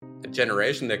a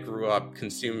generation that grew up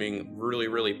consuming really,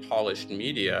 really polished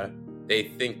media, they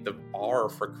think the bar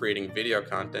for creating video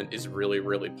content is really,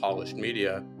 really polished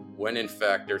media, when in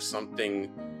fact there's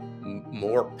something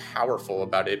more powerful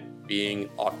about it being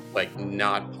like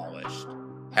not polished,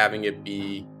 having it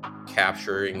be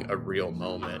capturing a real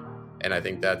moment. And I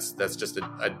think that's just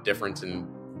a difference in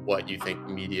what you think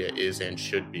media is and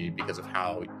should be because of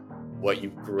what you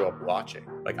grew up watching.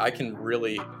 Like, I can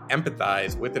really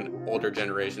empathize with an older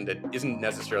generation that isn't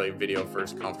necessarily video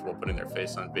first comfortable putting their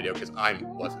face on video, because I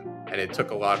wasn't. And it took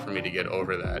a lot for me to get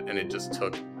over that. And it just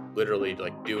took literally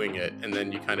like doing it. And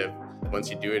then you kind of, once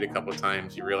you do it a couple of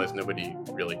times, you realize nobody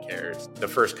really cares. The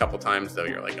first couple times though,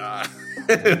 you're like,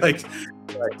 like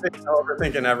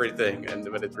overthinking everything.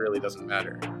 But it really doesn't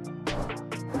matter.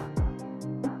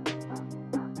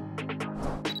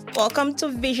 Welcome to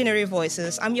Visionary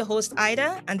Voices. I'm your host,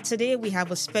 Ida, and today we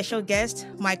have a special guest,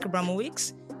 Mike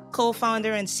Abramowitz,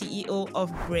 co-founder and CEO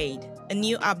of BRAID, a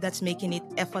new app that's making it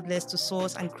effortless to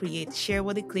source and create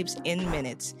shareworthy clips in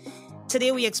minutes.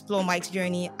 Today we explore Mike's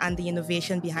journey and the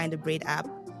innovation behind the BRAID app,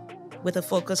 with a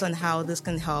focus on how this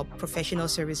can help professional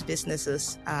service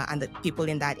businesses and the people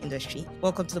in that industry.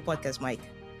 Welcome to the podcast, Mike.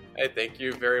 Hey, thank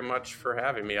you very much for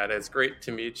having me, Ida. It's great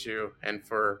to meet you. And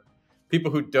for people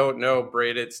who don't know,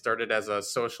 BRAID started as a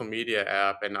social media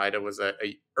app, and Ida was a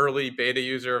early beta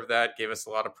user of that, gave us a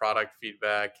lot of product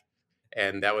feedback,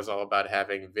 and that was all about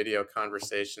having video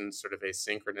conversations sort of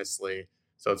asynchronously.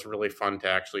 So it's really fun to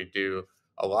actually do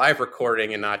a live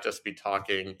recording and not just be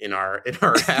talking in our app,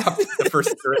 the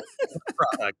first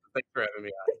product. Thanks for having me,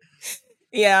 Ida.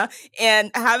 Yeah. And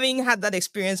having had that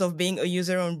experience of being a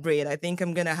user on BRAID, I think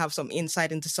I'm going to have some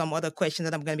insight into some other questions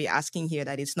that I'm going to be asking here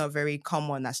that it's not very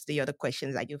common as the other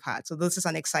questions that you've had. So this is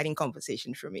an exciting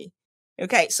conversation for me.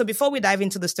 Okay. So before we dive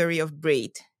into the story of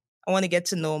BRAID, I want to get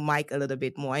to know Mike a little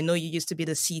bit more. I know you used to be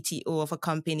the CTO of a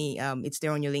company. It's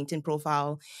there on your LinkedIn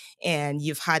profile. And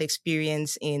you've had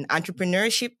experience in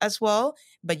entrepreneurship as well,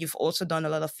 but you've also done a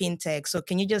lot of fintech. So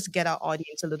can you just get our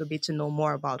audience a little bit to know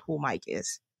more about who Mike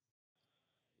is?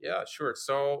 Yeah, sure.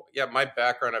 So, my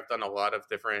background, I've done a lot of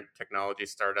different technology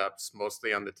startups,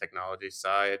 mostly on the technology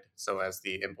side. So, as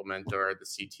the implementer, the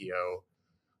CTO,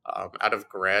 out of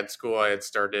grad school, I had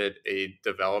started a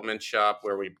development shop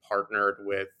where we partnered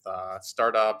with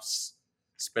startups,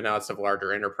 spin-outs of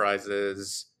larger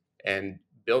enterprises, and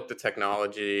built the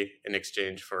technology in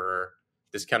exchange for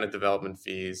discounted development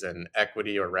fees and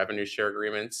equity or revenue share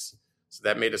agreements. So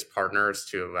that made us partners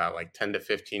to about like 10 to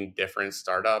 15 different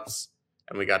startups.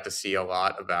 And we got to see a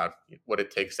lot about what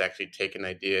it takes to actually take an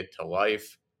idea to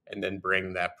life and then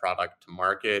bring that product to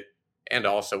market, and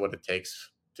also what it takes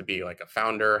to be like a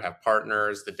founder, have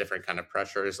partners, the different kind of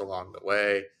pressures along the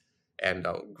way, and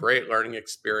a great learning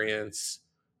experience.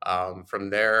 From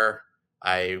there,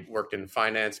 I worked in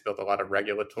finance, built a lot of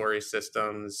regulatory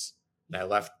systems, and I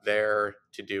left there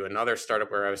to do another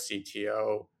startup where I was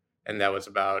CTO, and that was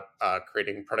about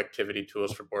creating productivity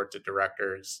tools for boards of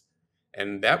directors.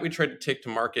 And that we tried to take to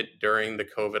market during the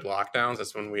COVID lockdowns.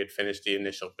 That's when we had finished the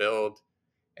initial build.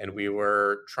 And we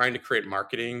were trying to create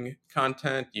marketing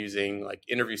content using like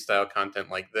interview style content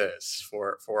like this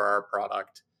for our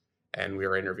product. And we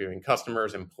were interviewing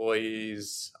customers,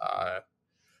 employees,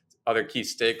 other key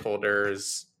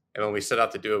stakeholders. And when we set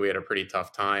out to do it, we had a pretty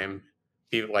tough time.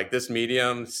 People like, this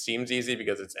medium seems easy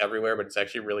because it's everywhere, but it's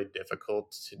actually really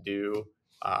difficult to do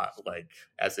like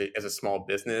as a small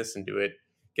business and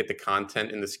get the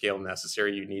content in the scale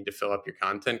necessary you need to fill up your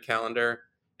content calendar.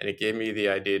 And it gave me the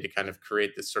idea to kind of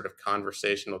create this sort of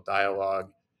conversational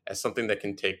dialogue as something that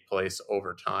can take place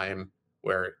over time,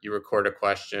 where you record a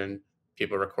question,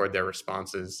 people record their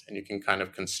responses, and you can kind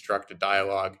of construct a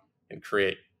dialogue and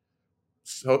create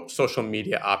social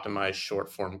media optimized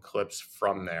short form clips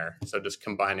from there. So just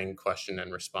combining question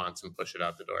and response and push it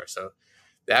out the door. So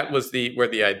that was where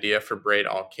the idea for BRAID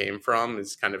all came from,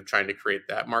 is kind of trying to create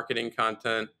that marketing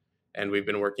content. And we've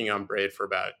been working on BRAID for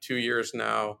about 2 years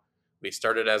now. We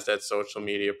started as that social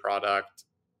media product.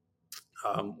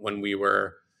 When we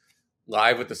were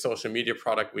live with the social media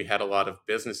product, we had a lot of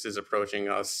businesses approaching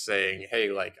us saying,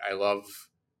 hey, like, I love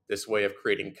this way of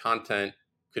creating content.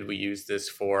 Could we use this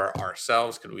for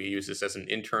ourselves? Could we use this as an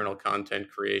internal content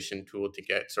creation tool to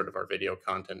get sort of our video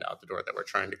content out the door that we're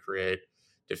trying to create,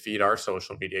 to feed our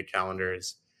social media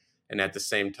calendars? And at the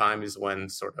same time is when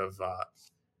sort of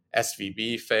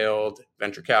SVB failed,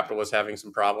 venture capital was having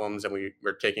some problems, and we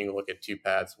were taking a look at two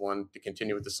paths: one, to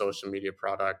continue with the social media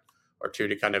product, or two,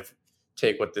 to kind of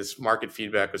take what this market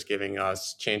feedback was giving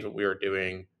us, change what we were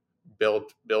doing,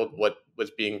 build what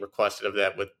was being requested of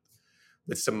that with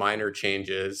some minor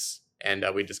changes, And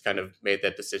we just kind of made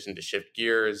that decision to shift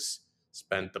gears.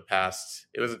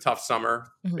 It was a tough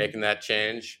summer making that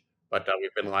change, but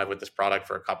we've been live with this product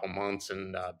for a couple months,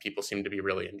 and people seem to be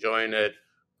really enjoying it,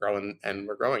 growing, and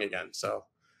we're growing again. So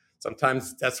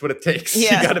sometimes that's what it takes.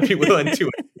 Yeah. You got to be willing to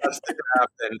adjust the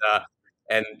craft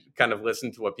and kind of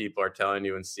listen to what people are telling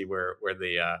you and see where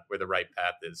the right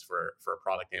path is for a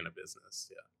product and a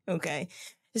business. Yeah. Okay.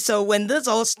 So when this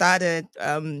all started,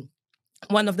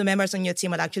 one of the members on your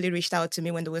team had actually reached out to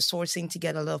me when they were sourcing to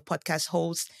get a lot of podcast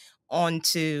hosts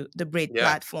onto the BRAID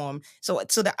platform. So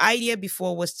the idea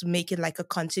before was to make it like a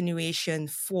continuation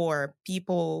for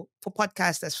people, for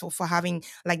podcasters, for having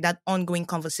like that ongoing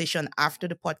conversation after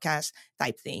the podcast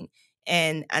type thing.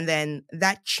 And then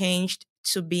that changed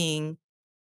to being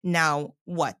now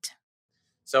what?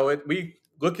 So we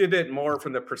look at it more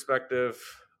from the perspective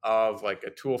of like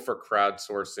a tool for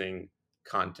crowdsourcing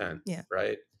content,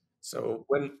 right? So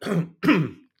when,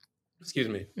 excuse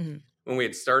me, when we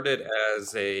had started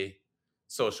as a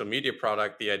social media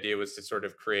product, the idea was to sort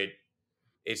of create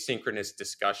asynchronous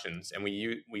discussions, and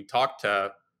we talked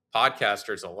to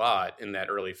podcasters a lot in that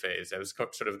early phase. That was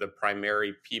sort of the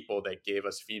primary people that gave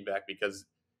us feedback, because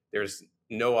there's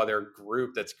no other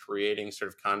group that's creating sort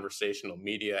of conversational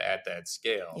media at that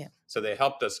scale. Yeah. So they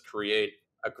helped us create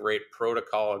a great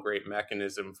protocol, a great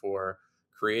mechanism for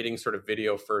creating sort of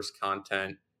video first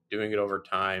content, doing it over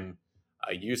time,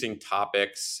 using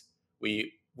topics.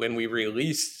 When we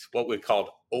released what we called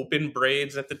open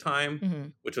braids at the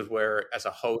time, which was where as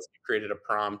a host you created a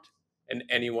prompt and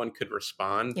anyone could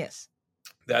respond. Yes.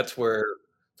 That's where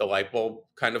the light bulb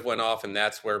kind of went off, and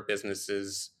that's where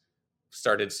businesses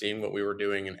started seeing what we were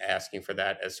doing and asking for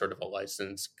that as sort of a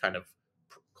licensed kind of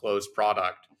closed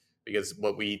product. Because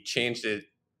what we changed it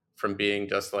from being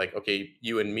just like, okay,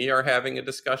 you and me are having a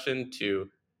discussion, to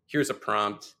here's a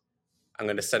prompt, I'm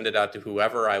going to send it out to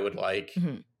whoever I would like,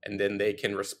 and then they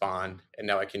can respond. And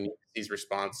now I can use these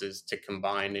responses to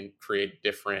combine and create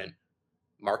different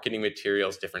marketing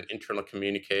materials, different internal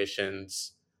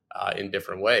communications in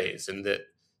different ways. And that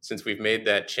since we've made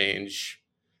that change,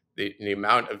 the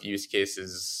amount of use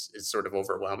cases is sort of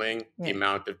overwhelming. Yeah. The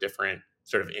amount of different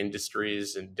sort of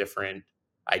industries and different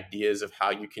ideas of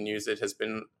how you can use it has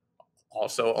been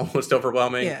also almost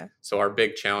overwhelming. Yeah. So our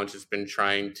big challenge has been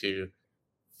trying to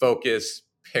focus,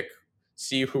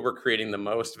 see who we're creating the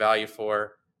most value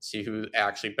for, see who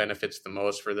actually benefits the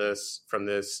most from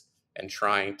this, and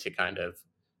trying to kind of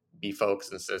be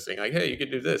focused instead of saying like, hey, you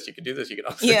could do this, you could do this, you could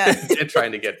also and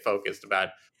trying to get focused about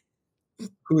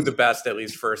who the best, at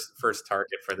least first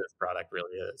target for this product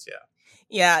really is.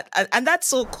 Yeah, and that's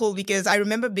so cool, because I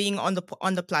remember being on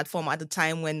the platform at the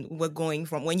time when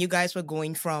you guys were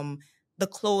going from the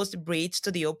closed braids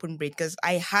to the open braid, because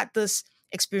I had this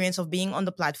experience of being on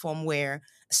the platform where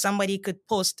somebody could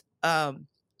post,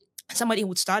 somebody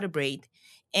would start a braid,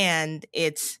 and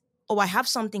it's, oh, I have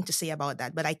something to say about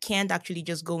that, but I can't actually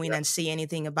just go in and say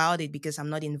anything about it because I'm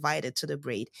not invited to the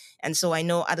braid. And so I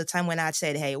know at the time when I had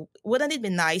said, hey, wouldn't it be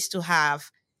nice to have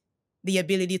the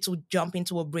ability to jump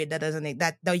into a braid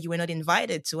that you were not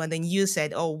invited to? And then you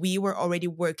said, oh, we were already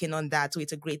working on that. So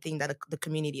it's a great thing that the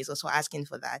community is also asking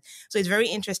for that. So it's very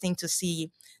interesting to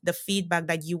see the feedback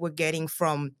that you were getting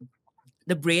from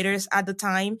the braiders at the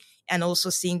time, and also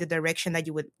seeing the direction that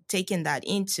you were taking that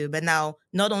into. But now,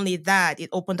 not only that, it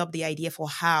opened up the idea for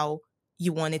how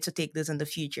you wanted to take this in the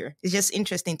future. It's just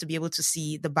interesting to be able to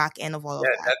see the back end of all of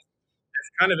that.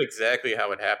 That's kind of exactly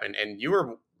how it happened. And you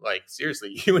were like,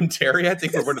 seriously, you and Terry, I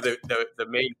think, were one of the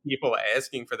main people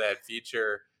asking for that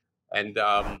feature. And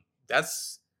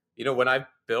that's, when I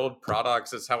build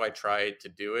products, that's how I try to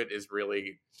do it, is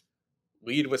really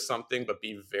lead with something, but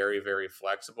be very, very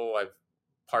flexible.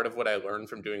 Part of what I learned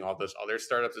from doing all those other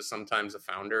startups is sometimes a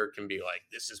founder can be like,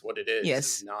 this is what it is.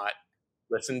 Yes. And not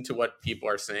listen to what people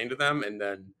are saying to them. And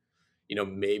then,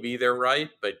 maybe they're right,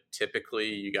 but typically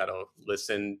you got to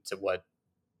listen to what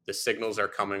the signals are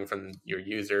coming from your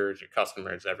users, your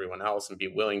customers, everyone else, and be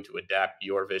willing to adapt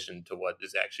your vision to what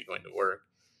is actually going to work.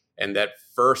 And that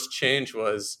first change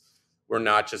was, we're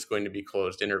not just going to be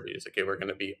closed interviews. Okay, we're going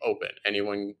to be open.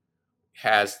 Anyone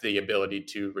has the ability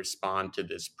to respond to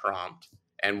this prompt.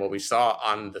 And what we saw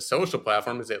on the social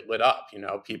platform is it lit up.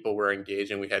 People were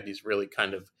engaging. We had these really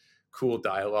kind of cool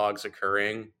dialogues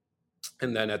occurring.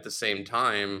 And then at the same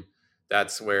time,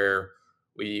 that's where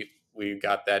we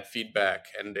got that feedback.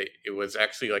 And it was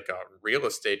actually like a real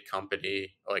estate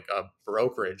company, like a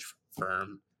brokerage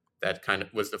firm, that kind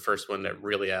of was the first one that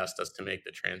really asked us to make the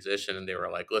transition. And they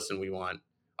were like, listen, we want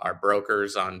our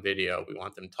brokers on video. We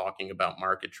want them talking about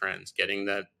market trends, getting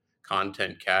that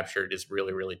content captured is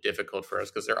really, really difficult for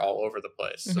us because they're all over the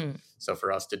place. So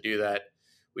for us to do that,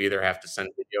 we either have to send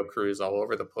video crews all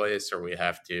over the place, or we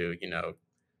have to,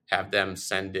 have them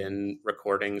send in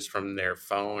recordings from their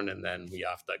phone, and then we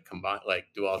have to combine, like,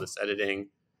 do all this editing,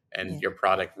 and your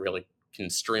product really can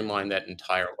streamline that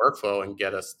entire workflow and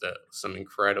get us some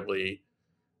incredibly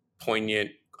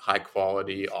poignant, high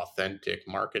quality, authentic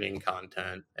marketing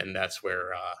content. And that's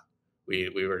where we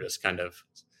were just kind of,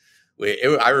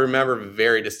 I remember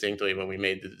very distinctly when we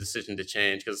made the decision to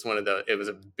change, because it was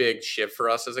a big shift for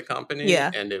us as a company.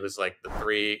 And it was like the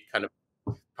three kind of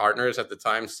partners at the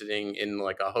time sitting in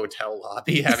like a hotel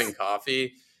lobby having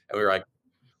coffee, and we were like,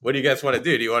 what do you guys want to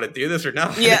do? Do you want to do this or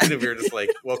not? And we were just like,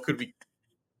 well, can we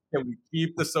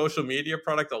keep the social media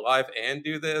product alive and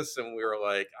do this? And we were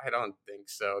like, I don't think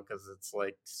so, because it's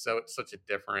like such a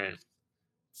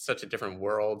different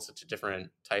world, such a different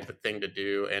type of thing to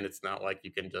do. And it's not like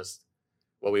you can just,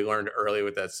 what we learned early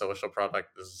with that social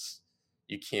product is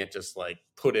you can't just like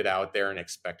put it out there and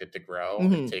expect it to grow.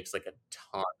 It takes like a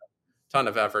ton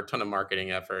of effort, ton of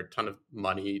marketing effort, ton of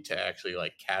money to actually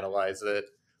like catalyze it.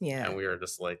 And we were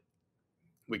just like,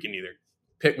 we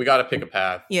got to pick a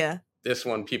path. This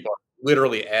one, people are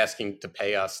literally asking to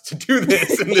pay us to do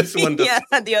this, and this one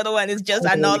doesn't. The other one is just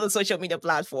another social media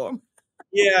platform.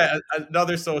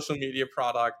 Another social media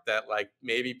product that like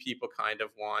maybe people kind of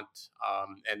want.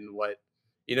 And what,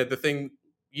 the thing,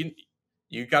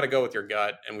 you got to go with your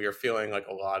gut, and we were feeling like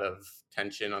a lot of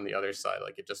tension on the other side.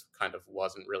 Like it just kind of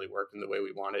wasn't really working the way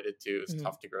we wanted it to. It's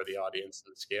tough to grow the audience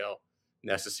and the scale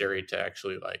necessary to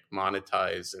actually like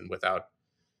monetize, and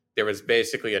there was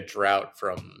basically a drought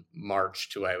from March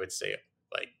to, I would say,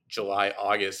 like July,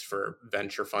 August for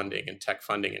venture funding and tech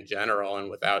funding in general. And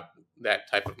without that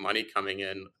type of money coming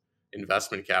in,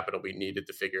 investment capital, we needed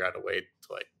to figure out a way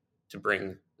to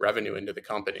bring revenue into the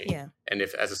company. And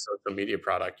if as a social media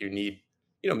product, you need,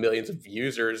 millions of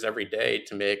users every day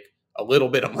to make a little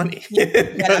bit of money. To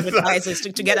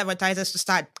get advertisers to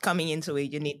start coming into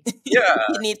it, you need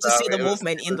you need to see the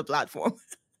movement in the platform.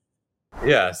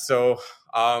 So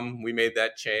we made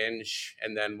that change,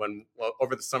 and then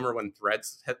over the summer when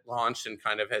Threads had launched and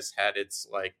kind of has had its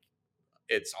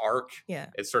arc,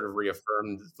 it sort of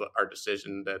reaffirmed our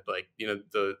decision that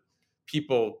the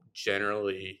people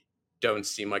generally don't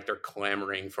seem like they're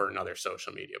clamoring for another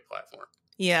social media platform.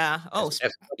 As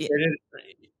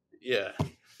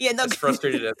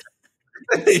frustrated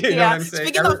as you know what I'm saying?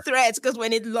 Speaking of Threads, because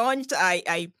when it launched,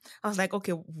 I was like,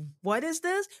 okay, what is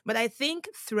this? But I think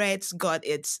Threads got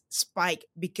its spike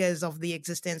because of the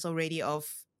existence already of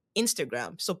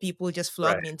Instagram. So people just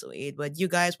flocked into it. But you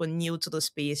guys were new to the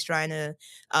space, trying to,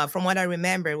 from what I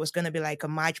remember, it was going to be like a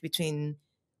match between,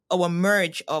 or a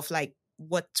merge of like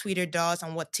what Twitter does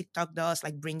and what TikTok does,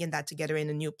 like bringing that together in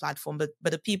a new platform. But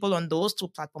the people on those two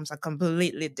platforms are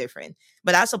completely different.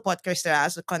 But as a podcaster,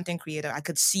 as a content creator, I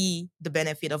could see the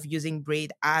benefit of using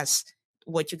BRAID as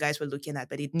what you guys were looking at,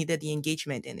 but it needed the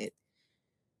engagement in it.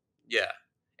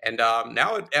 And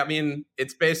now,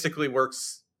 it's basically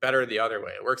works better the other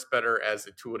way. It works better as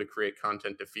a tool to create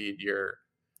content to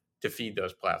feed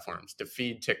those platforms, to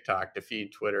feed TikTok, to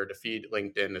feed Twitter, to feed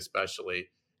LinkedIn especially.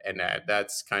 And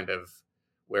that's kind of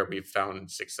where we've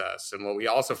found success. And what we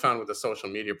also found with the social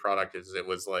media product is it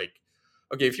was like,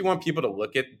 okay, if you want people to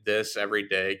look at this every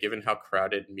day, given how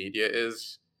crowded media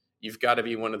is, you've got to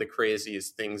be one of the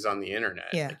craziest things on the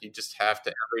internet. Like, you just have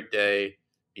to every day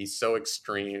be so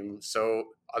extreme. So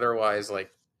otherwise,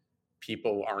 like,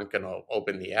 people aren't going to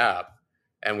open the app.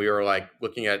 And we were like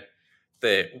looking at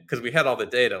because we had all the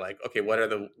data, like, okay, what are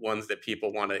the ones that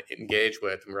people want to engage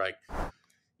with? And we're like,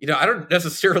 I don't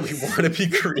necessarily want to be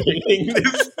creating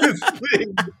this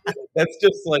thing. That's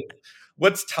just like,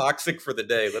 what's toxic for the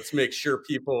day? Let's make sure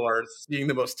people are seeing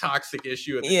the most toxic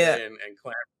issue of the day and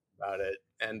clamoring about it.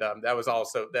 And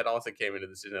that also came into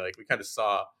this. Like, we kind of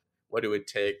saw what it would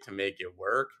take to make it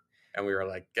work, and we were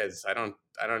like, guys, I don't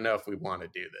know if we want to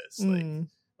do this. Like,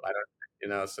 I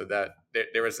don't, so that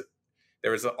there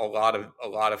was a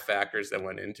lot of factors that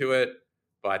went into it,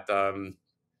 but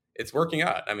it's working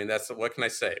out. What can I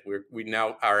say? We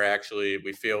now are actually,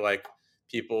 we feel like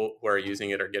people who are using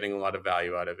it are getting a lot of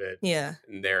value out of it.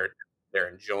 And they're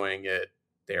enjoying it.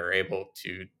 They're able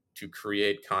to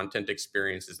create content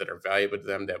experiences that are valuable to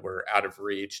them, that were out of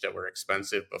reach, that were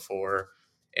expensive before.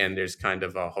 And there's kind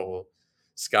of a whole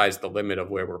sky's the limit of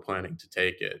where we're planning to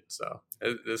take it. So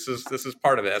this is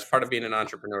part of it. That's part of being an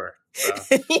entrepreneur. So.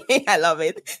 I love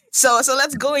it. So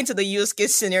let's go into the use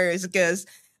case scenarios, because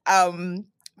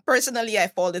personally, I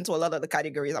fall into a lot of the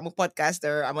categories. I'm a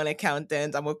podcaster, I'm an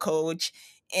accountant, I'm a coach.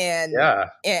 and Yeah.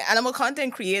 and I'm a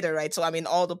content creator, right? So I'm in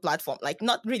all the platform, like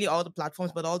not really all the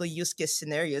platforms, but all the use case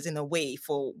scenarios in a way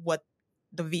for what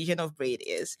the vision of Braid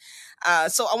is.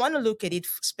 So I want to look at it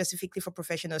specifically for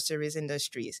professional service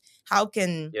industries.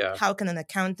 Yeah. How can an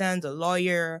accountant, a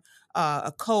lawyer,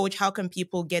 a coach, how can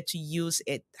people get to use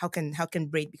it? How can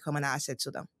Braid become an asset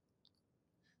to them?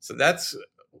 So that's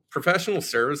professional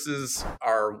services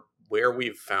are where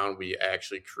we've found we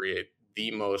actually create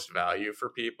the most value for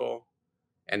people.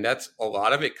 And that's a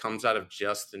lot of it comes out of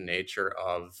just the nature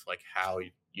of like how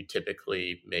you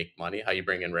typically make money, how you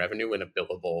bring in revenue in a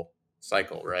billable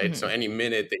cycle, right? So Hmm. any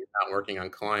minute that you're not working on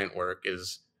client work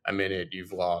is a minute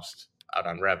you've lost out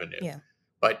on revenue. Yeah.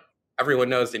 But everyone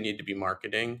knows they need to be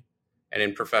marketing. And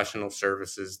in professional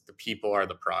services, the people are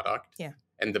the product. Yeah.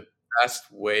 And the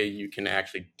best way you can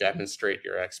actually demonstrate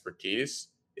your expertise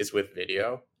is with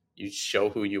video. You show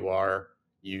who you are.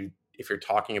 You if you're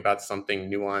talking about something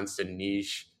nuanced and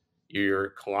niche,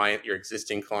 your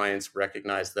existing clients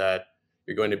recognize that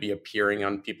you're going to be appearing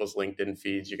on people's LinkedIn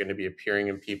feeds. You're going to be appearing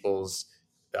in people's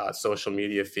social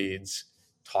media feeds,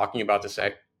 talking about this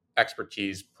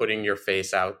expertise, putting your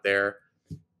face out there,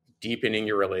 deepening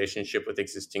your relationship with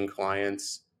existing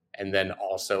clients. And then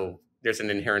also, there's an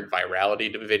inherent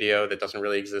virality to video that doesn't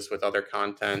really exist with other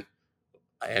content.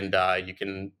 And you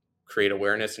can create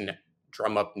awareness and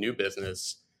drum up new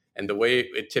business. And the way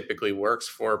it typically works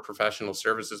for professional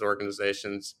services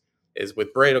organizations is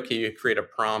with Braid, okay, you create a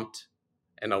prompt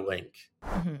and a link.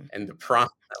 Hmm. And the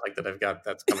prompt, I like that I've got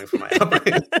that's coming from my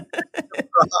operating.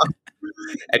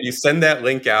 And you send that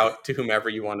link out to whomever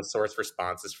you want to source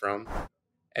responses from.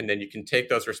 And then you can take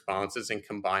those responses and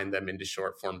combine them into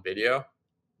short form video.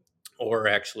 Or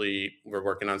actually, we're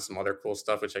working on some other cool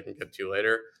stuff, which I can get to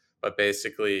later. But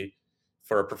basically,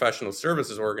 for a professional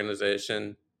services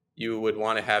organization, you would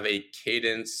want to have a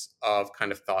cadence of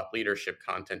kind of thought leadership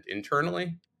content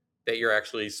internally that you're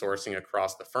actually sourcing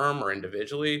across the firm or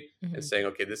individually and saying,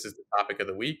 okay, this is the topic of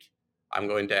the week. I'm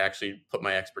going to actually put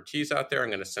my expertise out there. I'm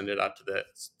going to send it out to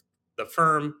the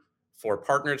firm. For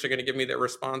partners are going to give me their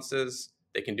responses.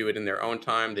 They can do it in their own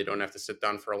time. They don't have to sit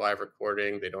down for a live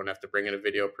recording. They don't have to bring in a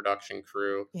video production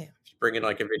crew. Yeah. If you bring in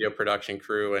like a video production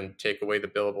crew and take away the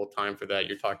billable time for that,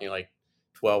 you're talking like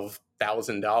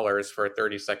 $12,000 for a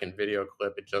 30-second video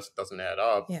clip. It just doesn't add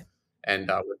up. Yeah. And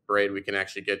with Braid, we can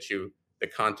actually get you the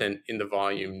content in the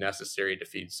volume necessary to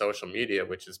feed social media,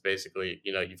 which is basically,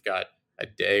 you've got a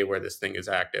day where this thing is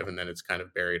active and then it's kind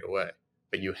of buried away.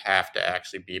 But you have to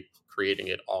actually be creating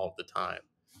it all the time.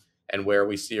 And where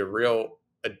we see a real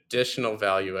additional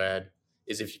value add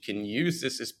is if you can use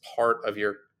this as part of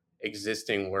your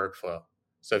existing workflow.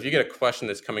 So if you get a question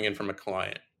that's coming in from a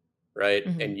client, right,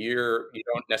 and you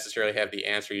don't necessarily have the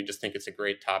answer, you just think it's a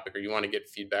great topic, or you want to get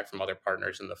feedback from other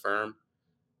partners in the firm,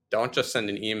 don't just send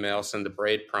an email, send the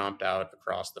Braid prompt out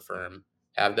across the firm,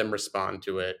 have them respond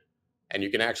to it, and you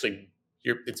can actually,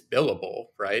 it's billable,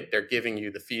 right? They're giving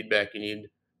you the feedback you need,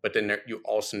 but then you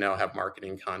also now have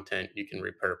marketing content you can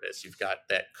repurpose. You've got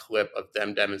that clip of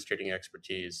them demonstrating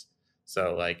expertise.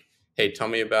 So like, hey, tell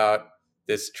me about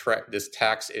this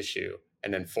tax issue,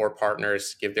 and then 4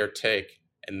 partners give their take,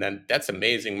 and then that's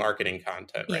amazing marketing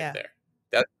content right there.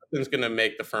 That's going to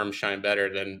make the firm shine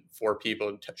better than 4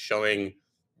 people showing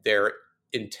their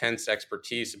intense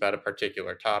expertise about a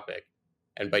particular topic.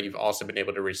 But you've also been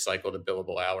able to recycle the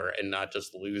billable hour and not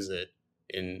just lose it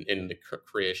in the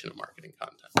creation of marketing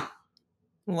content.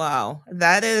 Wow,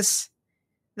 that's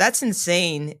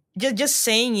insane. Just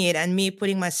saying it and me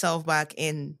putting myself back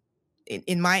in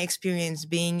my experience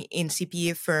being in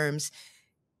CPA firms,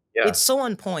 it's so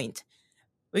on point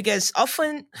because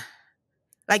often,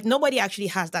 like, nobody actually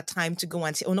has that time to go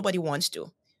and say, or nobody wants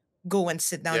to go and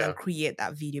sit down and create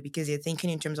that video because they're thinking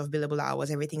in terms of billable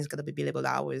hours. Everything's going to be billable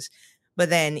hours. But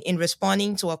then in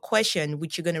responding to a question,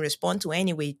 which you're going to respond to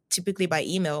anyway, typically by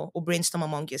email or brainstorm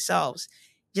among yourselves,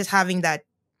 just having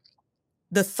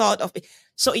the thought of,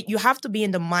 so you have to be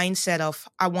in the mindset of,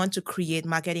 I want to create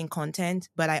marketing content,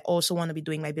 but I also want to be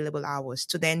doing my billable hours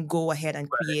to then go ahead and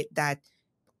create that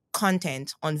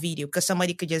content on video. Because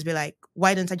somebody could just be like,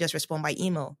 why don't I just respond by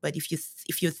email? But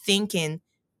if you're thinking,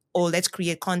 oh, let's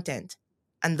create content,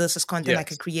 and this is content I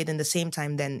could create in the same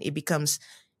time, then it becomes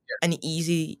an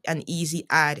easy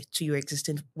add to your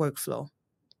existing workflow.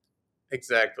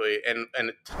 Exactly. And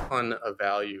a ton of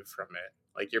value from it.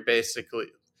 Like you're basically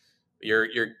you're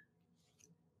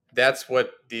that's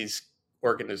what these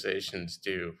organizations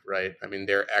do, right? I mean,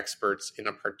 they're experts in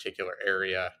a particular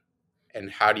area. And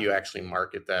how do you actually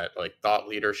market that? Like thought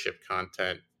leadership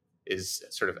content is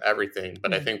sort of everything.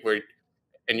 But I think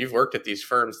and you've worked at these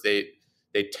firms,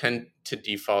 they tend to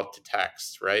default to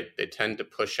text, right? They tend to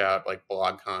push out like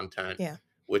blog content, Yeah.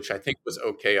 which I think was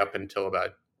okay up until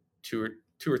about two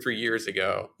or 3 years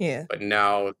ago. Yeah. But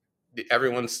now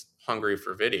everyone's hungry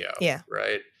for video, Yeah.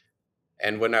 right?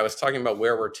 And when I was talking about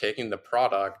where we're taking the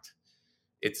product,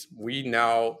 we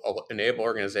now enable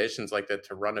organizations like that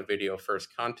to run a video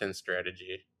first content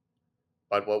strategy.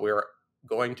 But what we're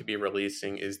going to be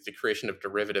releasing is the creation of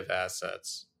derivative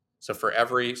assets. So for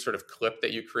every sort of clip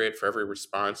that you create, for every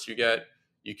response you get,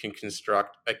 you can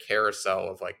construct a carousel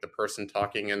of like the person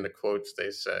talking and the quotes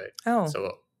they say. Oh.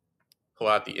 So pull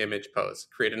out the image post,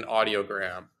 create an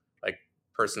audiogram, like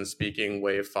person speaking,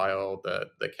 wave file,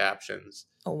 the captions.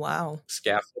 Oh, wow.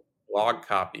 Scaffold blog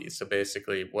copy. So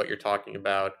basically what you're talking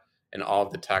about and all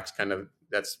of the text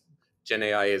that's Gen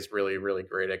AI is really, really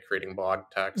great at creating blog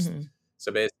text. Mm-hmm.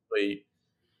 So basically,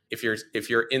 if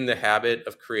you're in the habit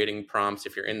of creating prompts,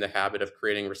 if you're in the habit of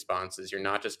creating responses, you're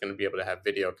not just going to be able to have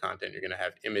video content. You're going to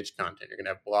have image content. You're going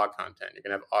to have blog content. You're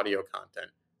going to have audio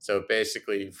content. So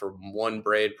basically, for one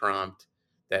BRAID prompt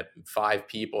that 5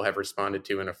 people have responded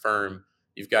to in a firm,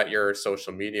 you've got your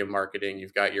social media marketing,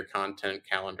 you've got your content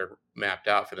calendar mapped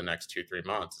out for the next 2-3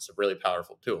 months. It's a really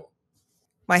powerful tool.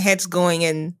 My head's going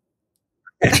in.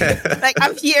 Like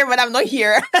I'm here, but I'm not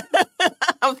here.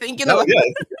 I'm thinking about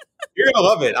You're gonna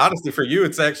love it. Honestly, for you,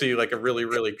 it's actually like a really,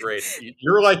 really great.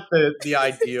 You're like the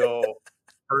ideal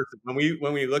person.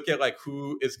 When we look at like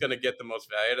who is gonna get the most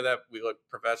value out of that, we look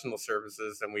professional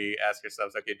services and we ask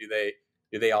ourselves, okay,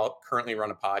 do they all currently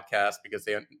run a podcast? Because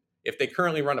if they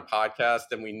currently run a podcast,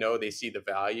 then we know they see the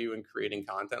value in creating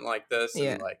content like this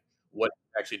and like what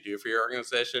it actually do for your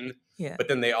organization. Yeah. But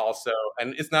then they also,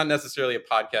 and it's not necessarily a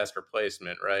podcast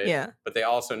replacement, right? Yeah. But they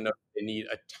also know they need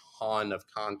a ton of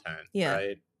content,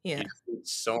 right? Yeah. You need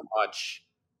so much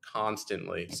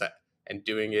constantly. And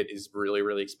doing it is really,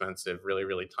 really expensive, really,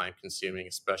 really time consuming,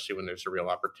 especially when there's a real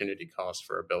opportunity cost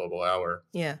for a billable hour.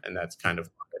 Yeah. And that's kind of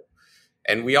it.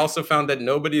 And we also found that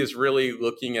nobody is really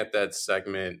looking at that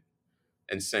segment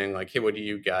and saying like, hey, what do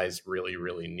you guys really,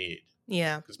 really need?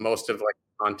 Yeah. Because most of like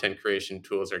content creation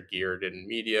tools are geared in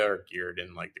media or geared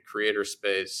in like the creator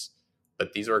space.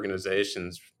 But these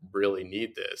organizations really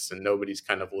need this. And nobody's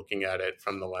kind of looking at it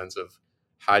from the lens of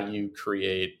how do you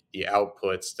create the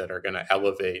outputs that are going to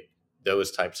elevate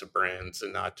those types of brands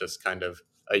and not just kind of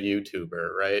a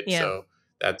YouTuber, right? Yeah. So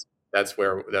that's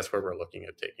where we're looking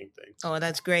at taking things. Oh,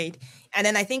 that's great. And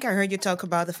then I think I heard you talk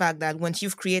about the fact that once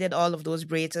you've created all of those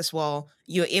braids as well,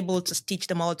 you're able to stitch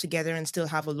them all together and still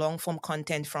have a long form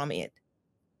content from it.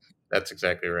 That's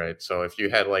exactly right. So if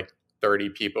you had like 30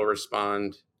 people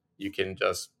respond, you can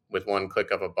just with one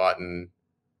click of a button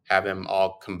have them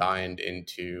all combined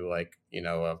into like,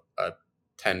 a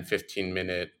 10-15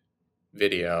 minute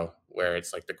video where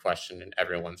it's like the question and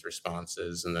everyone's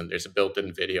responses. And then there's a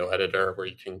built-in video editor where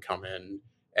you can come in,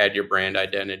 add your brand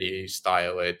identity,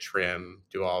 style it, trim,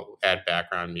 add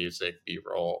background music,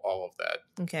 B-roll, all of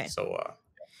that. Okay. So,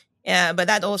 yeah, but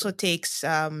that also takes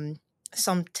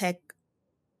some tech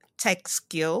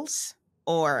skills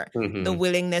or the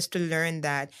willingness to learn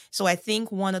that. So I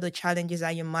think one of the challenges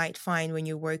that you might find when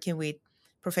you're working with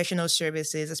professional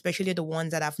services, especially the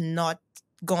ones that have not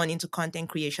gone into content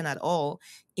creation at all,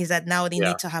 is that now they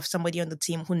need to have somebody on the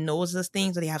team who knows those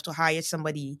things, or they have to hire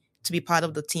somebody to be part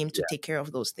of the team to take care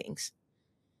of those things.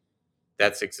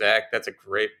 That's a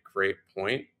great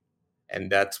point.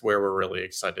 And that's where we're really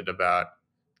excited about.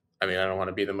 I mean, I don't want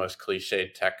to be the most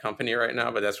cliched tech company right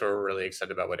now, but that's where we're really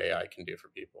excited about what AI can do for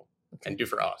people and do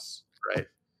for us, right?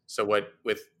 So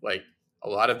with like a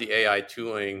lot of the AI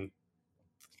tooling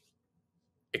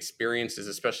experiences,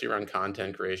 especially around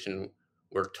content creation,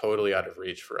 were totally out of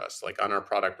reach for us. Like on our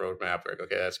product roadmap, we're like,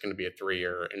 okay, that's going to be a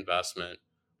 3-year investment.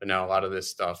 But now a lot of this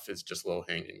stuff is just low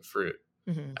hanging fruit.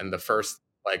 Mm-hmm. And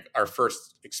our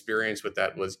first experience with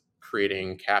that was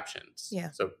creating captions.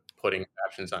 Yeah. So putting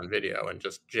captions on video and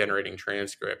just generating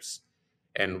transcripts.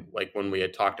 And like when we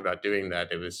had talked about doing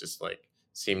that, it was just like,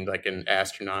 seemed like an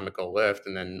astronomical lift.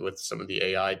 And then with some of the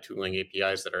AI tooling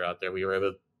APIs that are out there, we were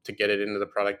able to get it into the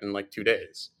product in like 2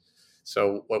 days.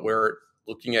 So what we're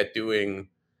looking at doing,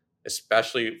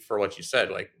 especially for what you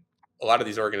said, like a lot of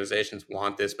these organizations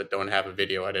want this, but don't have a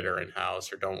video editor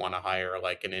in-house or don't want to hire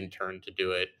like an intern to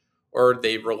do it. Or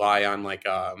they rely on like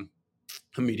a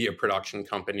media production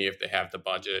company if they have the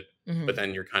budget. Mm-hmm. But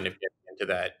then you're kind of getting into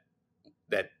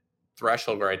that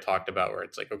threshold where I talked about where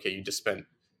it's like, okay, you just spent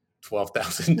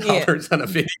 $12,000 on a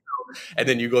video. And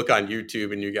then you look on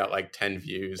YouTube and you got like 10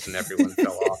 views and everyone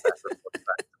fell off after 4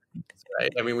 seconds,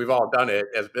 right? I mean, we've all done it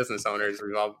as business owners.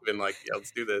 We've all been like, yeah,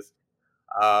 let's do this.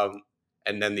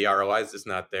 And then the ROI is just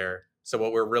not there. So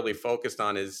what we're really focused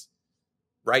on is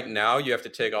right now you have to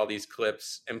take all these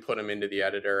clips and put them into the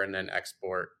editor and then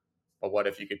export. But what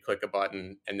if you could click a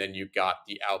button and then you got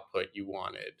the output you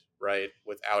wanted, right?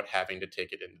 Without having to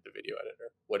take it into the video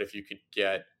editor. What if you could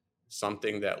get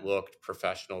something that looked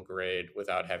professional grade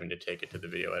without having to take it to the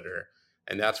video editor?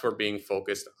 And that's where being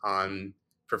focused on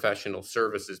professional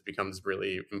services becomes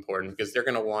really important, because they're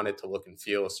going to want it to look and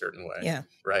feel a certain way, Yeah.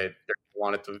 right? They're going to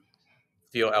want it to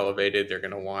feel elevated. They're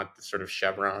going to want the sort of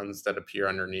chevrons that appear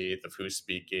underneath of who's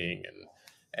speaking,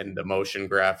 and the motion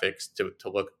graphics to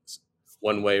look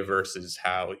one way versus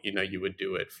how, you know, you would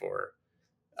do it for,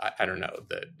 I don't know,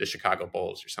 the Chicago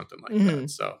Bulls or something like that.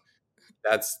 So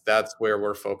that's where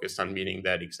we're focused on meeting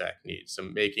that exact need.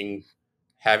 So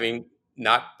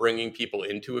not bringing people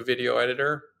into a video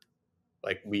editor,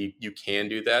 like you can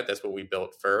do that. That's what we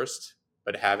built first,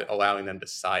 but allowing them to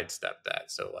sidestep that.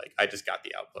 So like, I just got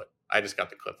the output. I just got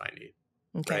the clip I need.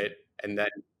 Okay. Right. And then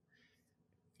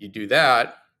you do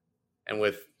that. And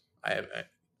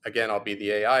again, I'll be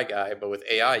the AI guy, but with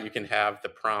AI, you can have the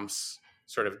prompts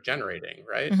sort of generating,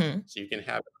 right? So you can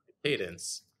have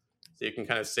cadence. So you can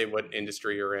kind of say what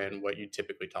industry you're in, what you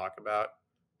typically talk about,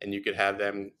 and you could have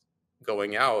them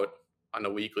going out on a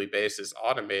weekly basis,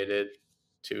 automated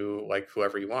to like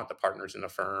whoever you want, the partners in the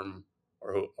firm,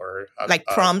 or like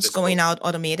prompts going out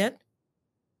automated.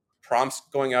 Prompts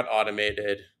going out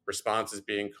automated, responses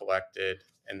being collected,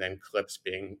 and then clips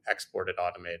being exported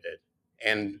automated,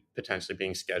 and potentially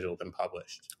being scheduled and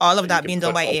published. All of that being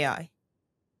done by AI.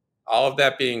 All of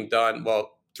that being done,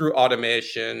 well, through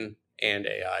automation and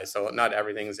AI. So not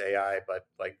everything's AI, but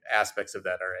like aspects of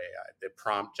that are AI. The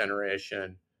prompt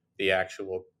generation, the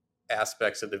actual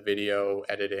aspects of the video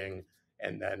editing,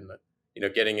 and then, you know,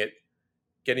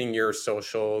 getting your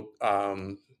social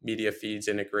media feeds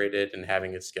integrated and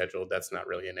having it scheduled. That's not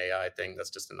really an AI thing. That's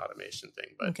just an automation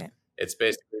thing. But It's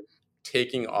basically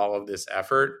taking all of this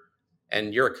effort,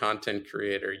 and you're a content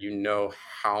creator, you know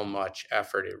how much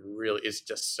effort it really is,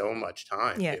 just so much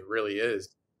time. Yeah. It really is.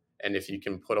 And if you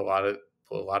can put a lot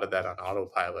of that on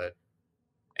autopilot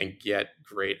and get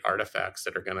great artifacts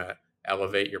that are going to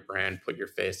elevate your brand, put your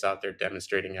face out there,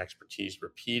 demonstrating expertise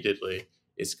repeatedly,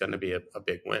 it's going to be a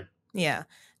big win. Yeah.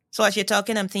 So as you're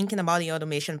talking, I'm thinking about the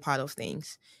automation part of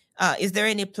things. Is there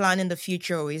any plan in the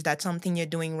future, or is that something you're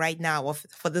doing right now? Or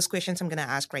for these questions I'm going to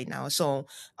ask right now. So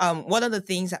one of the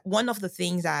things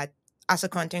that as a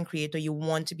content creator, you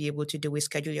want to be able to do is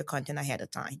schedule your content ahead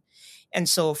of time. And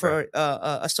so for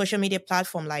a social media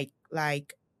platform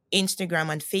like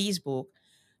Instagram and Facebook,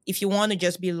 if you want to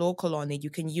just be local on it, you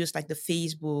can use like the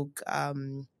Facebook,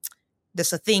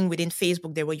 there's a thing within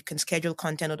Facebook there where you can schedule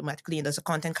content automatically, and there's a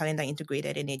content calendar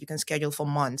integrated in it. You can schedule for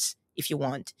months if you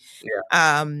want.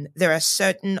 Yeah. There are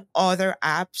certain other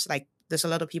apps, like there's a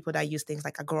lot of people that use things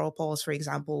like Agorapulse, for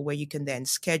example, where you can then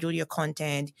schedule your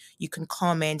content, you can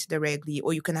comment directly,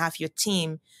 or you can have your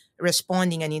team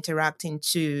responding and interacting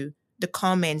to the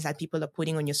comments that people are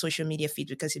putting on your social media feed,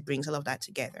 because it brings all of that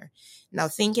together. Now,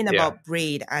 thinking about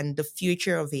BRAID and the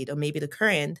future of it, or maybe the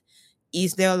current,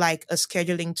 is there like a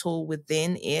scheduling tool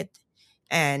within it?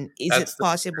 And is it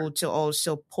possible to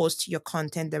also post your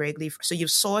content directly? So you've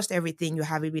sourced everything, you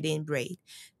have it within BRAID.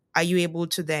 Are you able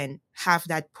to then have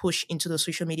that push into the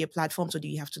social media platforms, or do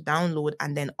you have to download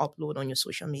and then upload on your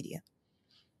social media?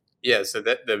 Yeah, so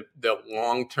that the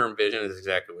long-term vision is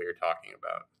exactly what you're talking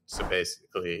about. So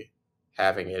basically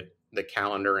having the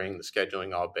calendaring, the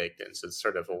scheduling all baked in. So it's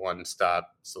sort of a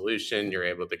one-stop solution. You're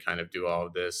able to kind of do all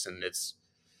of this, and it's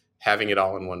having it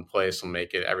all in one place will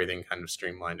make everything kind of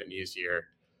streamlined and easier.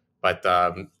 But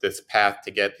this path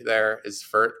to get there is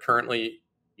currently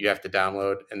you have to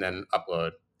download and then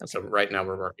upload. Okay. So right now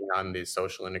we're working on these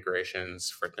social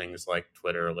integrations for things like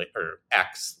Twitter or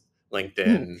X,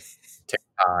 LinkedIn,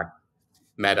 TikTok,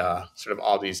 Meta, sort of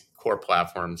all these core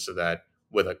platforms, so that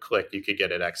with a click you could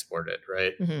get it exported,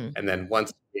 right? And then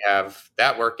once we have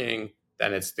that working,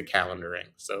 then it's the calendaring.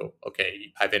 So,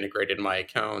 okay, I've integrated my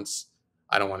accounts.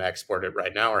 I don't want to export it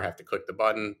right now or have to click the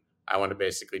button. I want to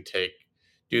basically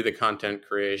do the content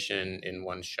creation in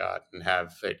one shot and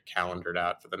have it calendared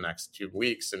out for the next 2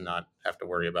 weeks and not have to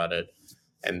worry about it.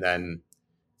 And then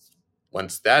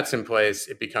once that's in place,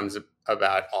 it becomes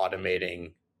about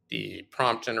automating the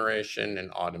prompt generation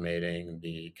and automating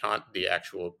the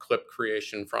actual clip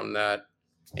creation from that,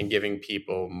 and giving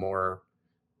people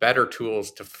better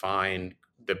tools to find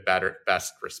the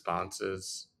best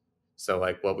responses. So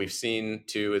like what we've seen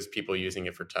too is people using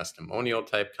it for testimonial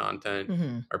type content,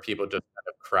 or people just kind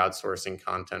of crowdsourcing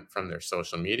content from their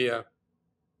social media.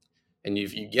 And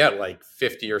if you get like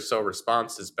 50 or so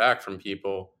responses back from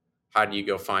people, how do you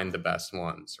go find the best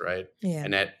ones, right? Yeah.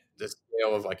 And the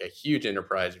scale of like a huge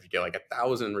enterprise, if you get like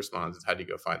 1,000 responses, how do you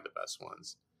go find the best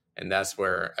ones? And that's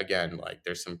where, again, like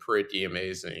there's some pretty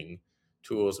amazing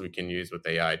tools we can use with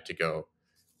AI to go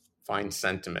find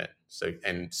sentiment, so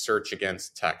and search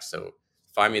against text. So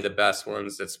find me the best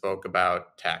ones that spoke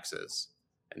about taxes,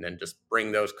 and then just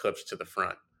bring those clips to the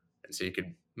front. And so you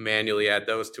could manually add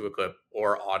those to a clip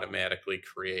or automatically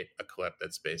create a clip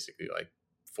that's basically like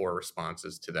 4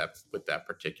 responses to that with that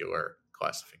particular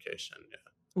classification. Yeah.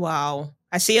 Wow.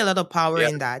 I see a lot of power Yeah.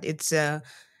 in that. It's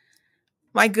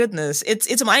my goodness.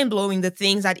 It's mind blowing the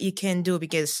things that it can do,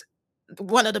 because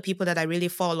one of the people that I really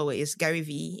follow is Gary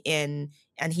Vee, and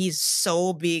he's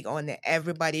so big on it.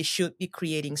 Everybody should be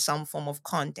creating some form of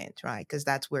content, right? Because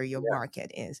that's where your Yeah.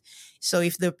 market is. So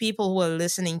if the people who are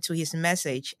listening to his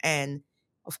message, and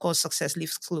of course success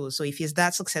leaves clues. So if he's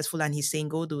that successful and he's saying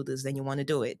go do this, then you want to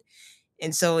do it.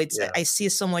 And so Yeah. I see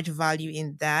so much value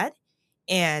in that.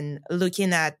 And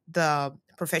looking at the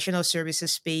professional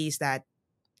services space, that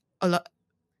a lot,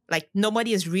 like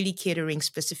nobody is really catering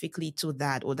specifically to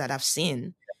that, or that I've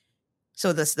seen.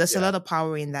 So there's a Yeah. lot of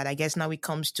power in that. I guess now it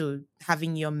comes to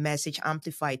having your message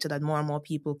amplified so that more and more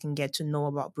people can get to know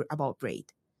about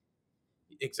Braid.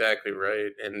 Exactly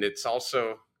right. And it's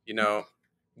also,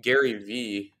 Gary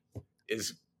Vee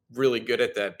is really good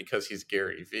at that because he's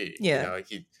Gary Vee. Yeah.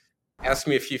 He ask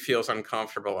me if he feels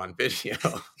uncomfortable on video.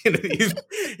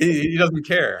 He doesn't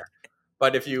care.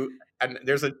 But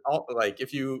there's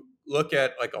if you look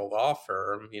at like a law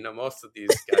firm, most of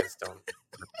these guys don't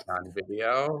on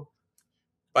video.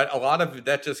 But a lot of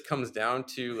that just comes down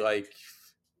to like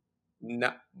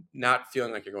not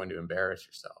feeling like you're going to embarrass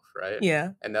yourself, right?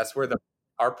 Yeah. And that's where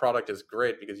our product is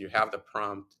great, because you have the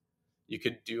prompt. You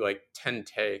could do like 10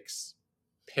 takes,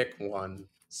 pick one,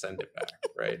 send it back,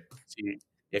 right? So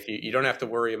if you don't have to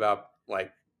worry about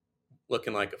like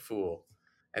looking like a fool.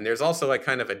 And there's also like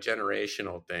kind of a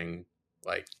generational thing.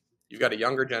 Like you've got a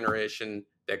younger generation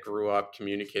that grew up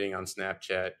communicating on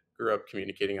Snapchat, grew up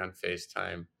communicating on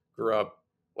FaceTime, grew up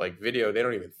like video. They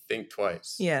don't even think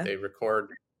twice. Yeah. They record,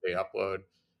 they upload.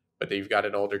 But then you've got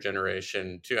an older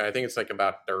generation too. I think it's like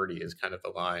about 30 is kind of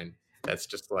the line. That's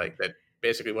just like that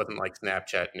basically wasn't like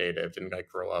Snapchat native, and like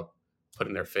grow up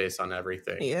putting their face on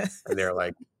everything. Yeah. And they're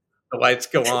like, the lights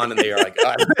go on and they are like,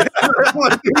 I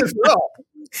want to do this well.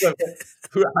 So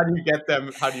how do you get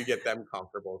them? How do you get them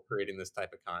comfortable creating this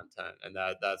type of content? And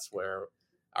that's where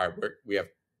we have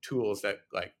tools that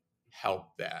like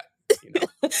help that.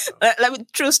 So. Let me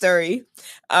true story.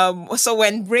 So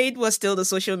when Braid was still the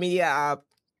social media app,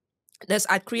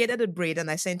 I created a Braid and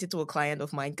I sent it to a client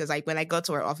of mine, because when I got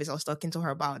to her office, I was talking to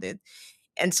her about it,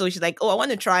 and so she's like, "Oh, I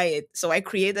want to try it." So I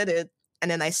created it,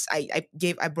 and then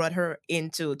I brought her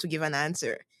in to give an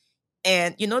answer.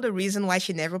 And you know the reason why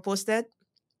she never posted?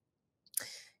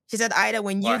 She said, "Ida,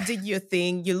 when you Why? did your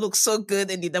thing, you look so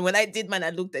good in it. And when I did mine, I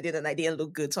looked at it and I didn't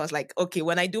look good. So I was like, okay,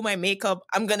 when I do my makeup,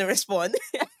 I'm gonna respond."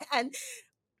 And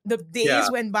the Yeah,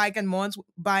 days went by and months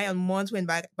went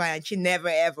by, and she never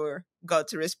ever got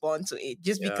to respond to it,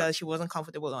 just yeah, because she wasn't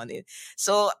comfortable on it.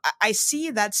 So I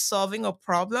see that solving a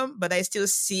problem, but I still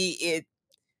see it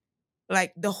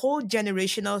like the whole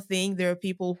generational thing. There are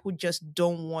people who just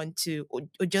don't want to, or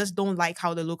just don't like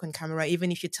how they look on camera,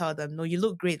 even if you tell them, no, you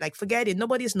look great. Like, forget it.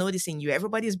 Nobody's noticing you.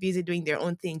 Everybody's busy doing their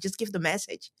own thing. Just give the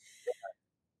message.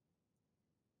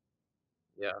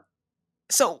 yeah,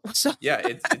 So yeah.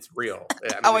 It's real.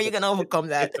 I how mean, are you gonna overcome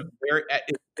that? it's a very.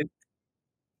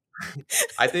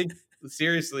 I think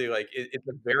seriously, like it's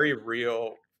a very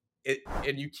real.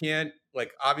 And you can't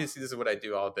like obviously this is what I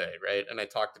do all day, right? And I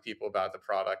talk to people about the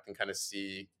product and kind of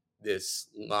see this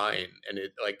line, and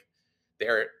it like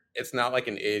there. It's not like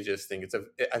an ageist thing.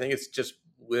 I think it's just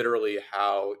literally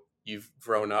how you've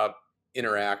grown up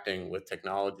interacting with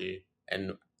technology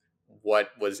and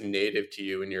what was native to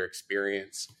you in your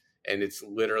experience. And it's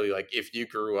literally like if you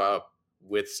grew up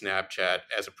with Snapchat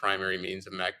as a primary means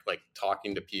of like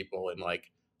talking to people in like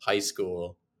high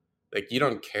school, like you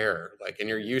don't care, like, and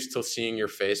you're used to seeing your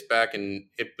face back and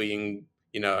it being,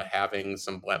 having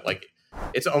some like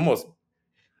it's almost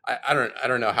I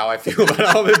don't know how I feel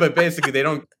about all of it, but basically they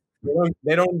don't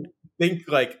think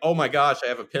like, oh my gosh, I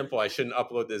have a pimple, I shouldn't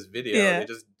upload this video. They Yeah,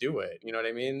 just do it. You know what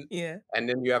I mean? yeah, And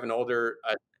then you have an older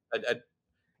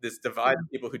this divide of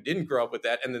people who didn't grow up with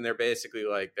that, and then they're basically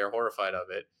like they're horrified of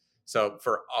it. So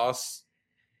for us,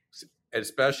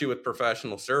 especially with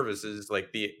professional services,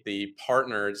 like the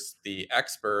partners, the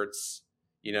experts,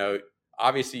 you know,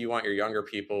 obviously you want your younger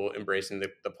people embracing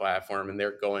the platform, and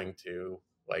they're going to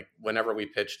like whenever we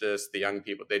pitch this, the young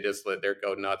people they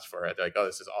go nuts for it. They're like, oh,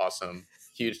 this is awesome,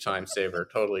 huge time saver,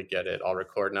 totally get it. I'll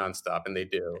record nonstop, and they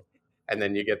do. And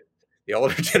then you get The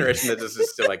older generation that this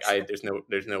is still like,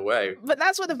 there's no way. But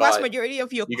that's what the vast But majority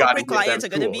of your you got to corporate give them clients are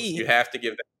going to tools. You be. have to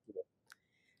give them exactly.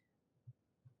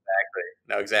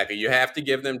 No, exactly. You have to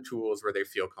give them tools where they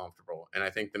feel comfortable. And I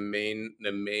think the main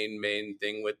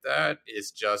thing with that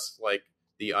is just like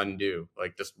the undo.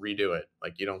 Like just redo it.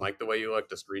 Like you don't like the way you look,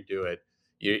 just redo it.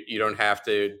 You don't have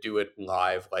to do it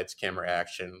live, lights, camera,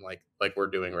 action, like we're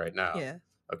doing right now. Yeah.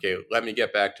 Okay, let me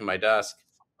get back to my desk.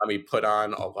 Let me put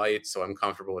on a light so I'm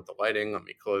comfortable with the lighting. Let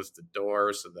me close the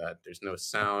door so that there's no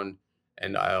sound.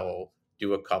 And I'll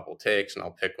do a couple takes and I'll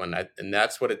pick one. And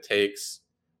that's what it takes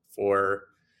for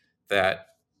that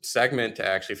segment to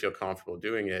actually feel comfortable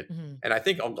doing it. Mm-hmm. And I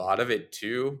think a lot of it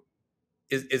too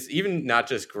is even not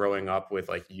just growing up with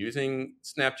like using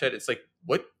Snapchat. It's like,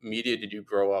 what media did you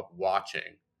grow up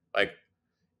watching? Like,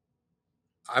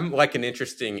 I'm like an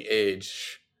interesting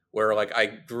age where like I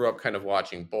grew up kind of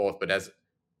watching both, but as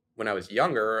when I was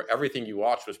younger, everything you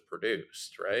watched was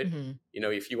produced, right? Mm-hmm. You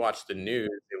know, if you watched the news,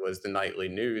 it was the nightly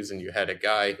news, and you had a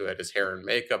guy who had his hair and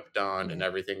makeup done, and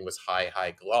everything was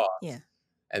high gloss. Yeah.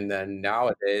 And then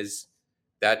nowadays,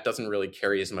 that doesn't really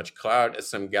carry as much clout as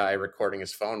some guy recording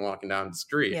his phone walking down the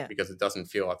street because it doesn't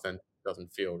feel authentic,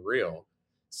 doesn't feel real.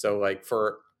 So, like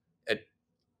for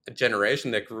a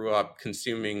generation that grew up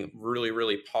consuming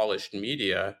really polished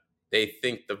media, they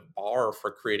think the bar for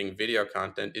creating video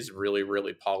content is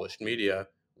really polished media,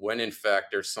 when in fact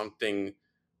there's something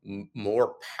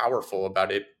more powerful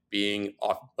about it being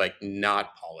like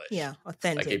not polished. Yeah,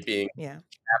 authentic. Like it being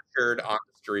captured on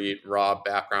the street, raw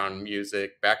background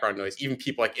music, background noise, even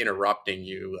people like interrupting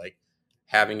you, like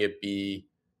having it be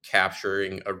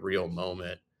capturing a real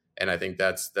moment. And I think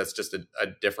that's just a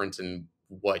difference in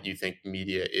what you think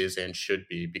media is and should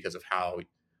be because of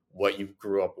what you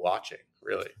grew up watching,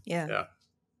 really. Yeah.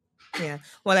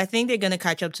 Well, I think they're going to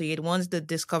catch up to it once they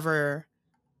discover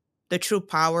the true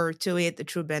power to it, the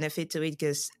true benefit to it,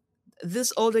 because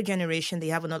this older generation, they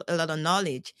have a lot of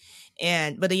knowledge,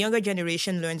 but the younger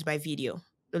generation learns by video,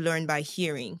 they learn by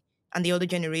hearing, and the older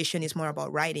generation is more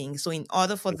about writing. So in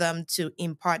order for them to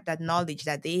impart that knowledge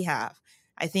that they have,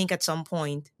 I think at some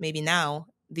point, maybe now,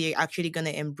 they're actually going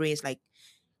to embrace like,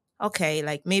 okay,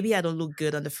 like maybe I don't look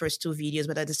good on the first two videos,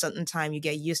 but at a certain time you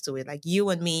get used to it. Like you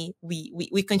and me,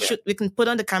 we can shoot, we can put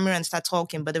on the camera and start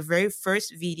talking. But the very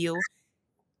first video,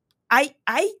 I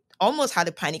almost had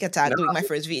a panic attack doing my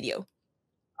first video.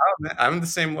 I'm the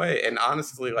same way. And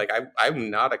honestly, like I'm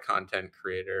not a content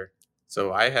creator.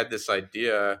 So I had this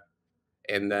idea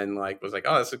and then like was like,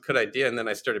 oh, that's a good idea. And then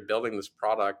I started building this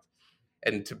product.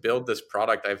 And to build this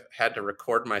product, I've had to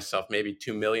record myself maybe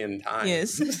 2 million times.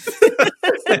 Yes.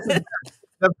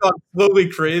 I've gone slowly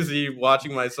crazy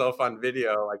watching myself on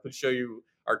video. I could show you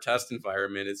our test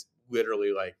environment. It's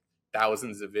literally like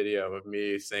thousands of video of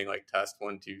me saying like test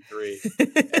 1, 2, 3,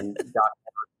 and got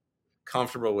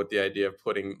comfortable with the idea of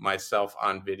putting myself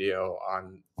on video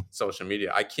on social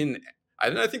media. I think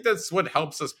that's what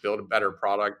helps us build a better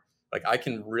product. Like I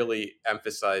can really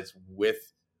empathize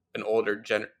with an older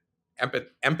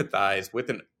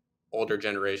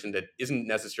generation that isn't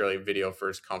necessarily video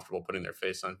first comfortable putting their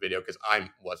face on video, because I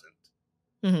wasn't.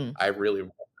 Mm-hmm. I really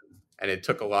wasn't. And it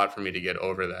took a lot for me to get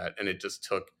over that. And it just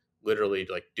took literally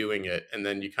like doing it. And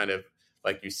then you kind of,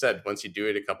 like you said, once you do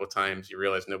it a couple of times, you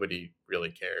realize nobody really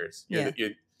cares.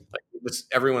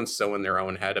 Everyone's so in their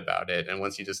own head about it. And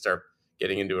once you just start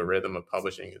getting into a rhythm of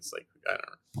publishing, it's like, I don't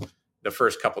know. The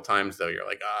first couple times though, you're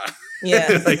like,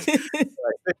 like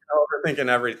overthinking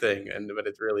everything, but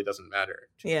it really doesn't matter.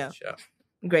 Yeah.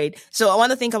 Great. So I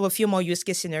want to think of a few more use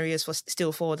case scenarios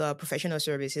for the professional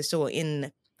services. So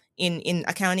in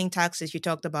accounting, taxes, you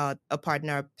talked about a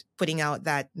partner putting out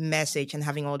that message and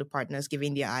having all the partners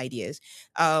giving their ideas.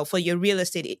 For your real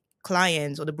estate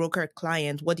clients or the broker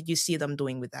clients, what did you see them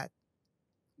doing with that?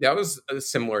 That was a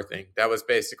similar thing. That was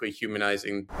basically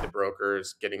humanizing the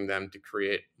brokers, getting them to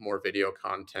create more video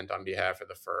content on behalf of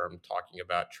the firm, talking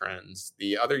about trends.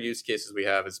 The other use cases we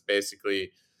have is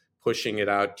basically pushing it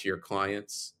out to your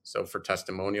clients. So for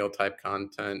testimonial type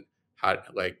content,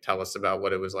 tell us about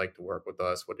what it was like to work with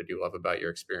us. What did you love about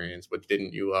your experience? What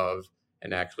didn't you love?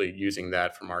 And actually using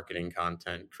that for marketing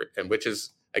content, and which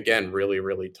is, again,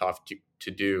 really tough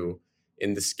to do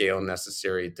in the scale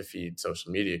necessary to feed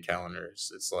social media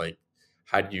calendars. It's like,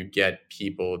 how do you get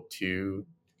people to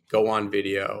go on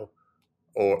video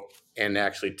and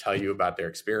actually tell you about their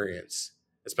experience,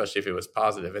 especially if it was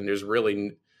positive? And there's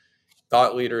really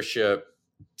thought leadership,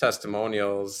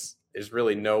 testimonials is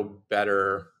really no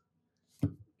better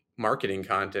marketing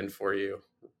content for you,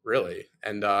 really.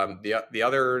 And the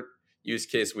other use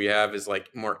case we have is like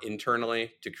more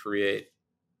internally to create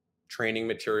training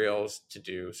materials to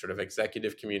do sort of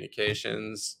executive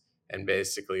communications and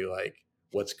basically like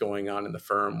what's going on in the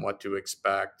firm, what to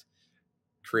expect,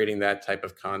 creating that type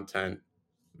of content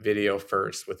video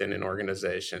first within an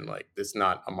organization. Like this is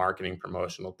not a marketing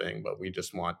promotional thing, but we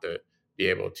just want to be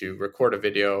able to record a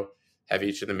video, have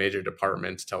each of the major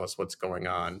departments tell us what's going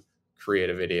on, create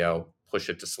a video, push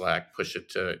it to Slack, push it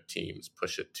to Teams,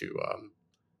 push it to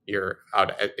your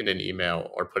out in an email,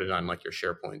 or put it on like your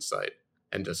SharePoint site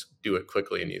and just do it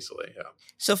quickly and easily. Yeah.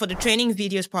 So for the training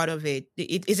videos part of it,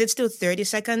 is it still 30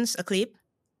 seconds a clip?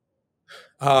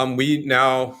 We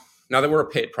now that we're a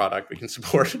paid product, we can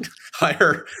support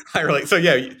higher like, so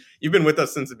yeah, you've been with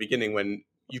us since the beginning when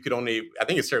you could only, I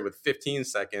think it started with 15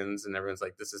 seconds and everyone's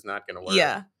like, this is not going to work.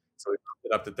 Yeah. So we bumped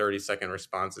it up to 30-second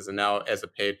responses. And now as a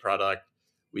paid product,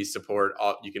 we support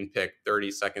all, you can pick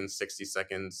 30 seconds, 60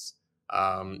 seconds,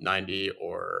 90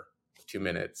 or 2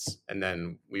 minutes. And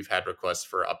then we've had requests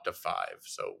for up to 5.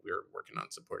 So we're working on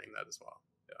supporting that as well.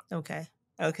 Yeah. Okay.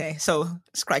 So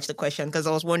scratch the question, because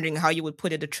I was wondering how you would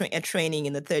put it a training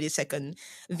in a 30-second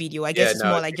video. I guess it's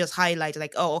more like just highlight,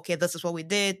 like, oh, okay, this is what we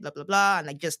did, blah, blah, blah. And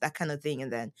like just that kind of thing.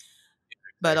 And then,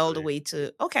 but all the way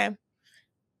to, okay.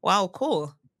 Wow,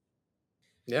 cool.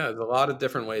 Yeah, there's a lot of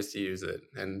different ways to use it.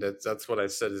 And that's what I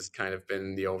said has kind of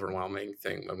been the overwhelming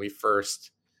thing. When we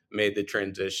first made the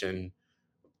transition,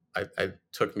 I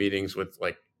took meetings with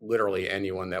like literally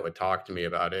anyone that would talk to me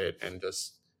about it and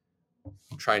just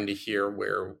trying to hear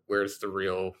where's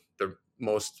the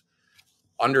most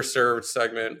underserved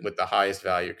segment with the highest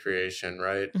value creation,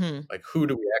 right? Mm-hmm. Like who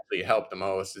do we actually help the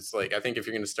most? It's like, I think if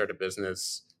you're going to start a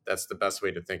business, that's the best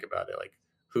way to think about it. Like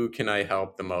who can I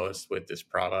help the most with this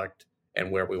product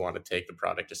and where we want to take the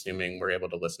product, assuming we're able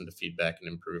to listen to feedback and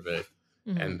improve it.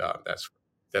 Mm-hmm. And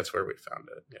that's where we found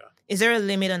it. Yeah. Is there a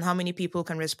limit on how many people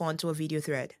can respond to a video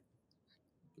thread?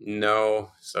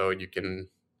 No. So you can,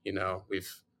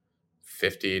 we've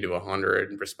 50 to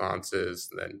 100 responses.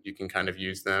 Then you can kind of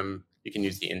use them. You can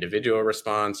use the individual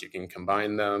response. You can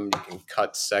combine them. You can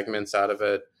cut segments out of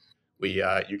it.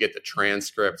 You get the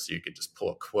transcript, so you could just pull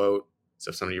a quote.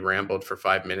 So if somebody rambled for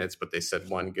 5 minutes, but they said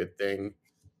one good thing,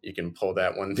 you can pull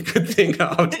that one good thing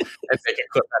out and take a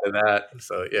clip out of that.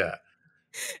 So yeah.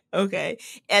 Okay.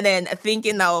 And then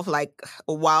thinking now of like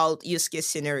a wild use case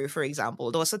scenario, for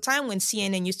example, there was a time when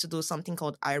CNN used to do something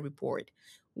called iReport,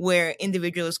 where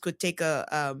individuals could take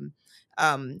a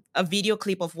video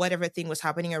clip of whatever thing was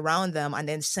happening around them and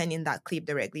then send in that clip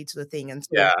directly to the thing. And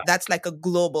so that's like a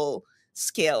global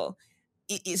scale.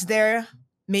 Is there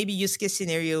maybe use case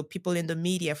scenario, people in the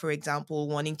media, for example,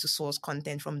 wanting to source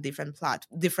content from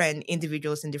different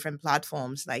individuals in different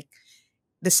platforms, like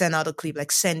they send out a clip,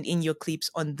 like send in your clips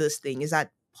on this thing? Is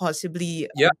that possibly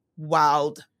a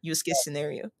wild use case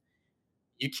scenario?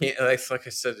 You can't, like I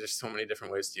said, there's so many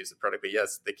different ways to use the product, but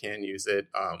yes, they can use it.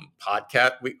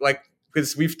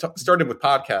 Because we've started with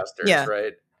podcasters,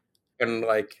 right? And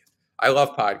like, I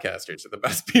love podcasters. They're the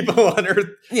best people on earth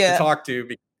to talk to,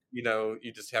 because,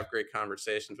 you just have great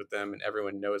conversations with them and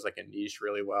everyone knows like a niche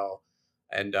really well.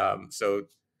 And so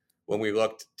when we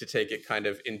looked to take it kind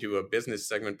of into a business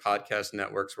segment, podcast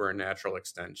networks were a natural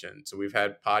extension. So we've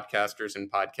had podcasters and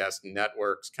podcast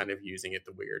networks kind of using it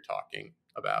the way you're talking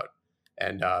about.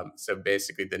 And so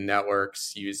basically the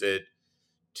networks use it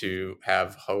to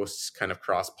have hosts kind of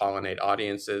cross-pollinate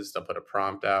audiences. They'll put a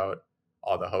prompt out,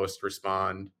 all the hosts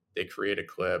respond, they create a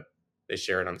clip, they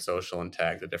share it on social and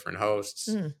tag the different hosts.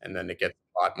 And then it gets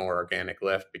a lot more organic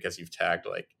lift because you've tagged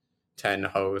like 10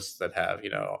 hosts that have,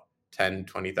 10,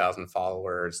 20,000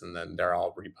 followers, and then they're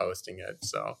all reposting it.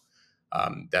 So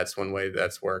that's one way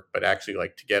that's worked. But actually,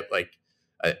 like to get like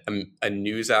a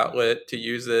news outlet to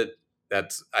use it,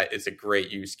 it's a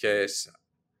great use case.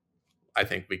 I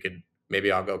think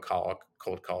maybe I'll go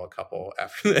cold call a couple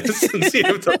after this and see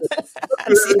what's going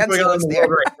on in the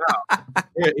world right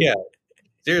now. Yeah.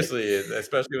 Seriously,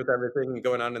 especially with everything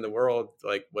going on in the world,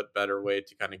 like what better way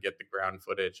to kind of get the ground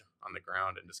footage on the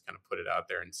ground and just kind of put it out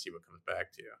there and see what comes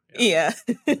back to you. Yeah.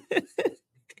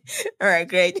 All right,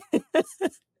 great.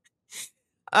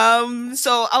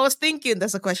 So I was thinking,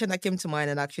 there's a question that came to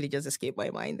mind and actually just escaped my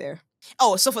mind there.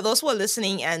 Oh, so for those who are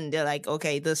listening and they're like,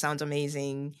 okay, this sounds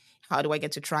amazing. How do I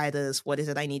get to try this? What is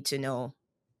it I need to know?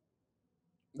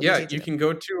 You can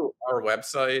go to our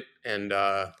website, and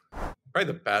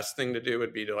probably the best thing to do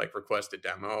would be to like request a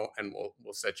demo, and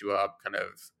we'll set you up, kind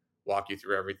of walk you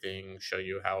through everything, show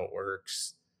you how it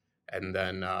works, and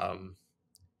then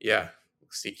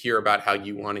hear about how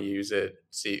you want to use it.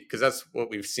 See, because that's what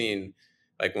we've seen.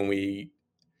 Like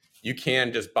you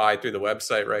can just buy through the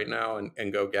website right now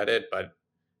and go get it, but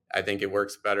I think it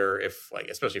works better if, like,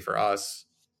 especially for us,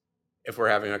 if we're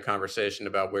having a conversation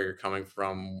about where you're coming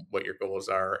from, what your goals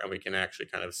are, and we can actually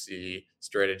kind of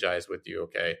strategize with you.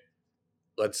 Okay,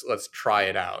 let's try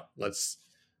it out. Let's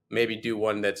maybe do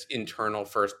one that's internal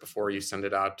first before you send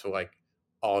it out to like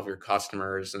all of your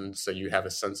customers, and so you have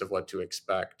a sense of what to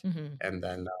expect, Mm-hmm. and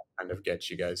then kind of get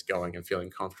you guys going and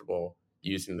feeling comfortable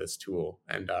using this tool.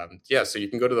 And so you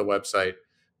can go to the website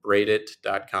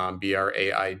braidit.com,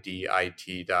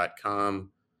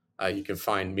 braidit.com. You can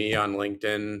find me on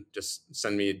LinkedIn. Just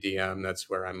send me a DM. That's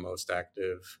where I'm most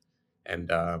active.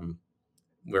 And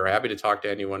we're happy to talk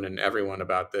to anyone and everyone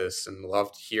about this, and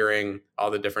loved hearing all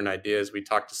the different ideas. We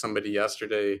talked to somebody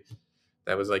yesterday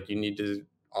that was like, you need to,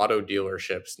 auto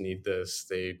dealerships need this.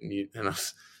 They need, and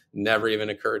it never even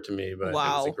occurred to me, but it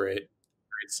was a Wow. great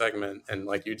segment. And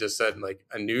like you just said, like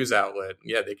a news outlet,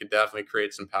 yeah, they could definitely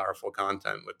create some powerful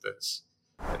content with this.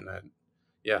 And then,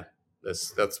 yeah,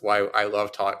 that's why I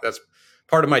love talk. That's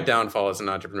part of my downfall as an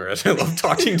entrepreneur. Is I love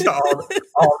talking to all the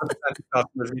potential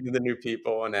customers, meeting the new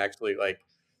people, and actually like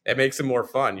it makes it more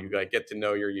fun. You like get to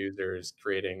know your users,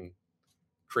 create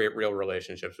real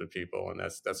relationships with people, and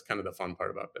that's kind of the fun part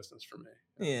about business for me.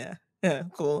 Yeah. Yeah,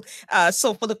 cool.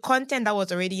 So for the content that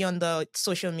was already on the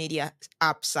social media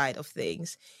app side of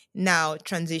things, now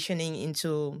transitioning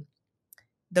into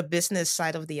the business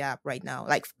side of the app right now,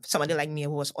 like somebody like me who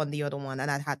was on the other one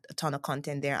and I had a ton of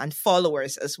content there and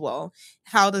followers as well.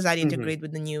 How does that Mhm. integrate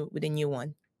with the new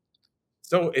one?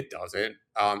 So it doesn't.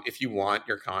 If you want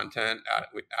your content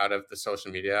out of the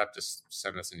social media app, just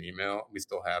send us an email. We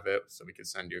still have it, so we can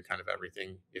send you kind of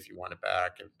everything if you want it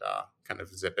back, and kind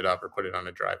of zip it up or put it on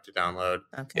a drive to download.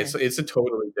 Okay. It's a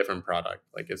totally different product.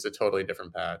 Like it's a totally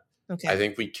different path. I Okay.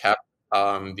 think we kept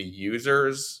the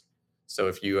users. So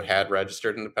if you had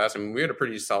registered in the past, I mean, we had a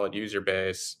pretty solid user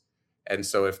base, and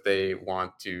so if they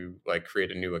want to like create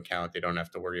a new account, they don't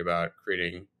have to worry about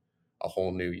creating a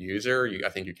whole new user. I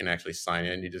think you can actually sign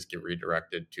in. You just get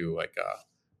redirected to like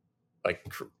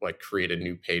create a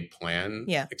new paid plan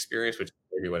Yeah. experience, which is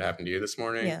maybe what happened to you this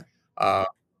morning. Yeah. Uh,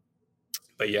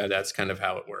 but yeah, that's kind of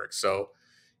how it works. So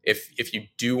if you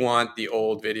do want the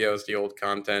old videos, the old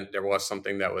content, there was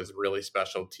something that was really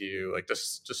special to you, like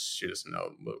just shoot us a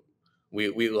note.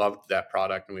 We loved that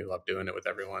product and we love doing it with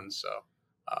everyone. So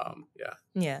yeah.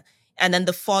 Yeah. And then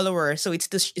the follower, so it's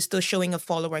still showing a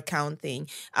follower count thing.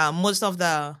 Most of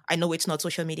the, I know it's not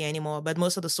social media anymore, but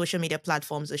most of the social media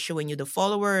platforms are showing you the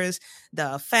followers,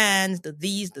 the fans, the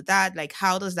these, the that. Like,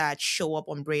 how does that show up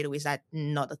on Brado? Is that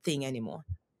not a thing anymore?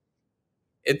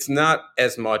 It's not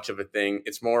as much of a thing.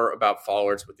 It's more about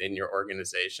followers within your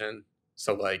organization.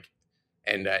 So like,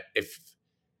 and if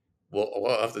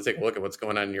we'll have to take a look at what's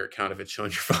going on in your account if it's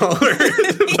showing your followers.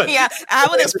 But Yeah, I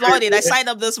haven't explored it. I signed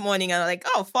up this morning and I'm like,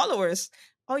 oh, followers.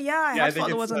 Oh yeah, I yeah, I had think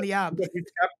it's followers on the app. because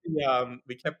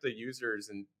we kept the users,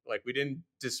 and like we didn't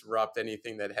disrupt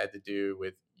anything that had to do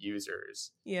with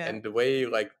users. Yeah. And the way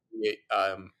like the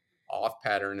off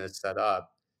pattern is set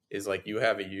up is like you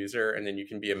have a user, and then you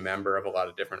can be a member of a lot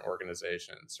of different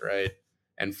organizations, right?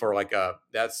 And for like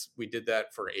we did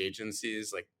that for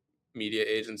agencies, like media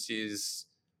agencies,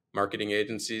 marketing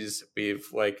agencies. We've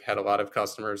like had a lot of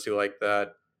customers who like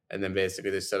that, and then basically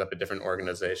they set up a different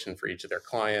organization for each of their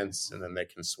clients, and then they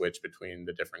can switch between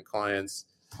the different clients.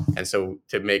 And so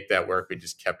to make that work, we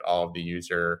just kept all of the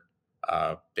user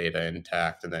data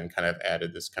intact, and then kind of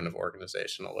added this kind of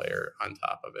organizational layer on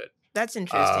top of it. That's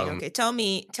interesting. Okay. Tell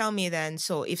me then.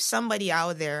 So if somebody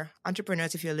out there,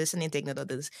 entrepreneurs, if you're listening, take note of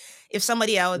this. If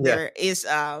somebody out Yeah. there is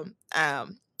a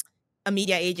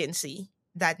media agency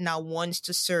that now wants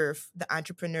to serve the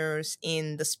entrepreneurs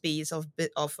in the space of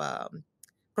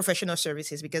professional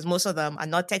services, because most of them are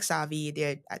not tech savvy.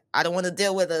 I don't want to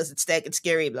deal with this. It's tech. It's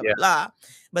scary. Blah blah Yeah. blah.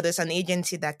 But there's an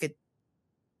agency that could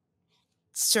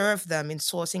serve them in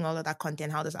sourcing all of that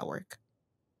content. How does that work?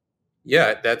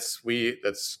 Yeah, that's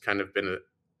kind of been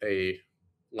a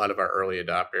lot of our early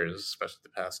adopters, especially the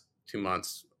past 2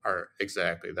 months, are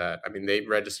exactly that. I mean, they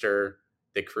register,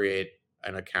 they create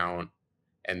an account,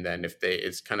 and then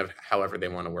it's kind of however they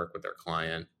want to work with their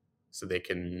client. So they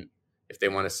can, if they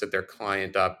want to set their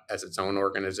client up as its own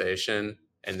organization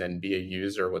and then be a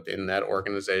user within that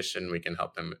organization, we can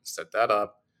help them set that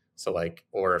up. So like,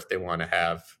 or if they want to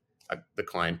have the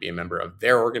client be a member of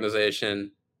their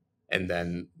organization, and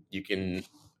then you can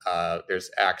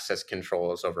there's access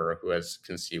controls over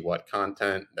can see what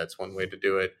content. That's one way to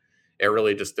do it. It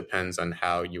really just depends on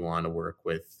how you want to work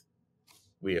with.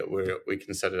 We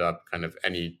can set it up kind of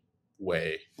any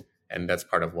way, and that's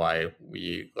part of why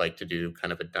we like to do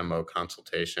kind of a demo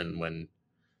consultation when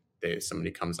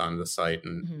somebody comes on the site,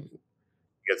 and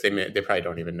because they probably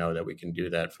don't even know that we can do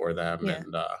that for them, Yeah.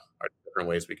 and are different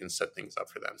ways we can set things up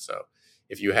for them. So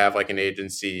if you have like an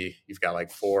agency, you've got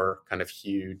like 4 kind of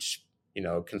huge,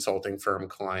 consulting firm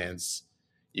clients,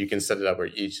 you can set it up where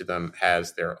each of them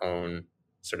has their own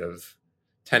sort of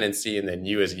tenancy, and then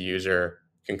you as a user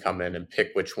can come in and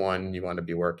pick which one you want to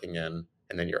be working in,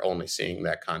 and then you're only seeing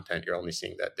that content, you're only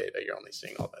seeing that data, you're only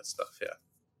seeing all that stuff.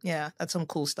 Yeah, that's some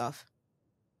cool stuff.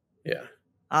 Yeah.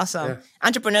 Awesome. Yeah.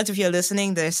 Entrepreneurs, if you're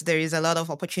listening, there is a lot of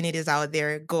opportunities out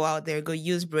there. Go out there, go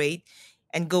use Braid,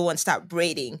 and go and start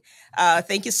braiding.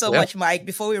 Thank you so much, Mike.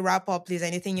 Before we wrap up, please,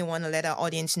 anything you want to let our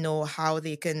audience know how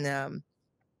they can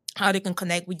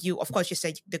connect with you? Of course, you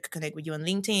said they can connect with you on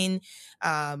LinkedIn.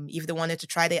 If they wanted to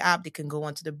try the app, they can go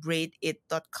onto the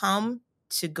braidit.com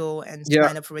to go and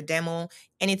sign up for a demo.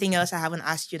 Anything else I haven't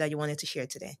asked you that you wanted to share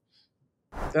today?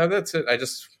 That's it. I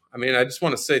just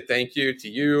want to say thank you to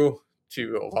you,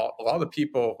 to a lot of the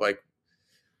people. Like,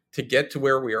 to get to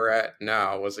where we are at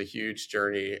now was a huge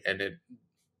journey, and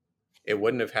it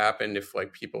wouldn't have happened if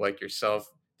like people like yourself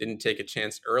didn't take a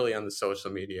chance early on the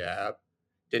social media app,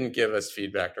 didn't give us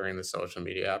feedback during the social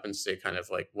media app, and say kind of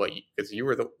like because you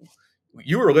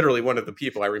were literally one of the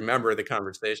people. I remember the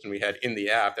conversation we had in the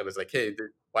app that was like, hey,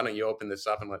 why don't you open this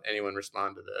up and let anyone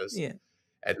respond to this? Yeah.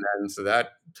 And then so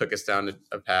that took us down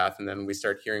a path, and then we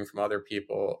start hearing from other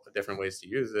people different ways to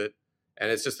use it. And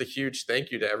it's just a huge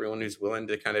thank you to everyone who's willing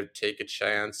to kind of take a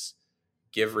chance,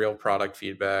 give real product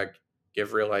feedback,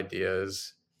 give real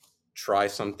ideas, try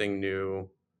something new,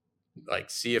 like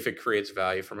see if it creates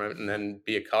value from it, and then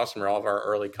be a customer. All of our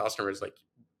early customers, like,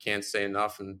 can't say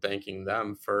enough and thanking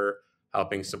them for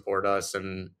helping support us,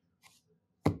 and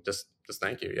just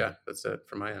thank you. Yeah, that's it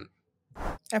from my end.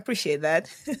 I appreciate that.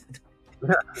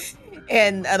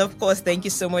 And of course, thank you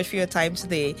so much for your time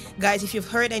today. Guys, if you've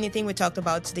heard anything we talked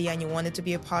about today and you wanted to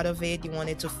be a part of it, you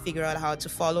wanted to figure out how to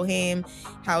follow him,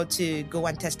 how to go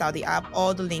and test out the app,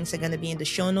 all the links are going to be in the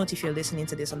show notes if you're listening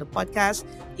to this on the podcast.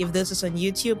 If this is on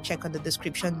YouTube, check out the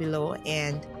description below.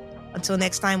 And until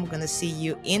next time, we're going to see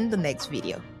you in the next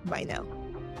video. Bye now.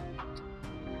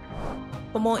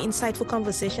 For more insightful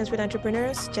conversations with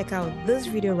entrepreneurs, check out this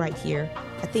video right here.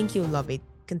 I think you'll love it.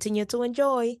 Continue to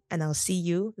enjoy, and I'll see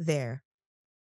you there.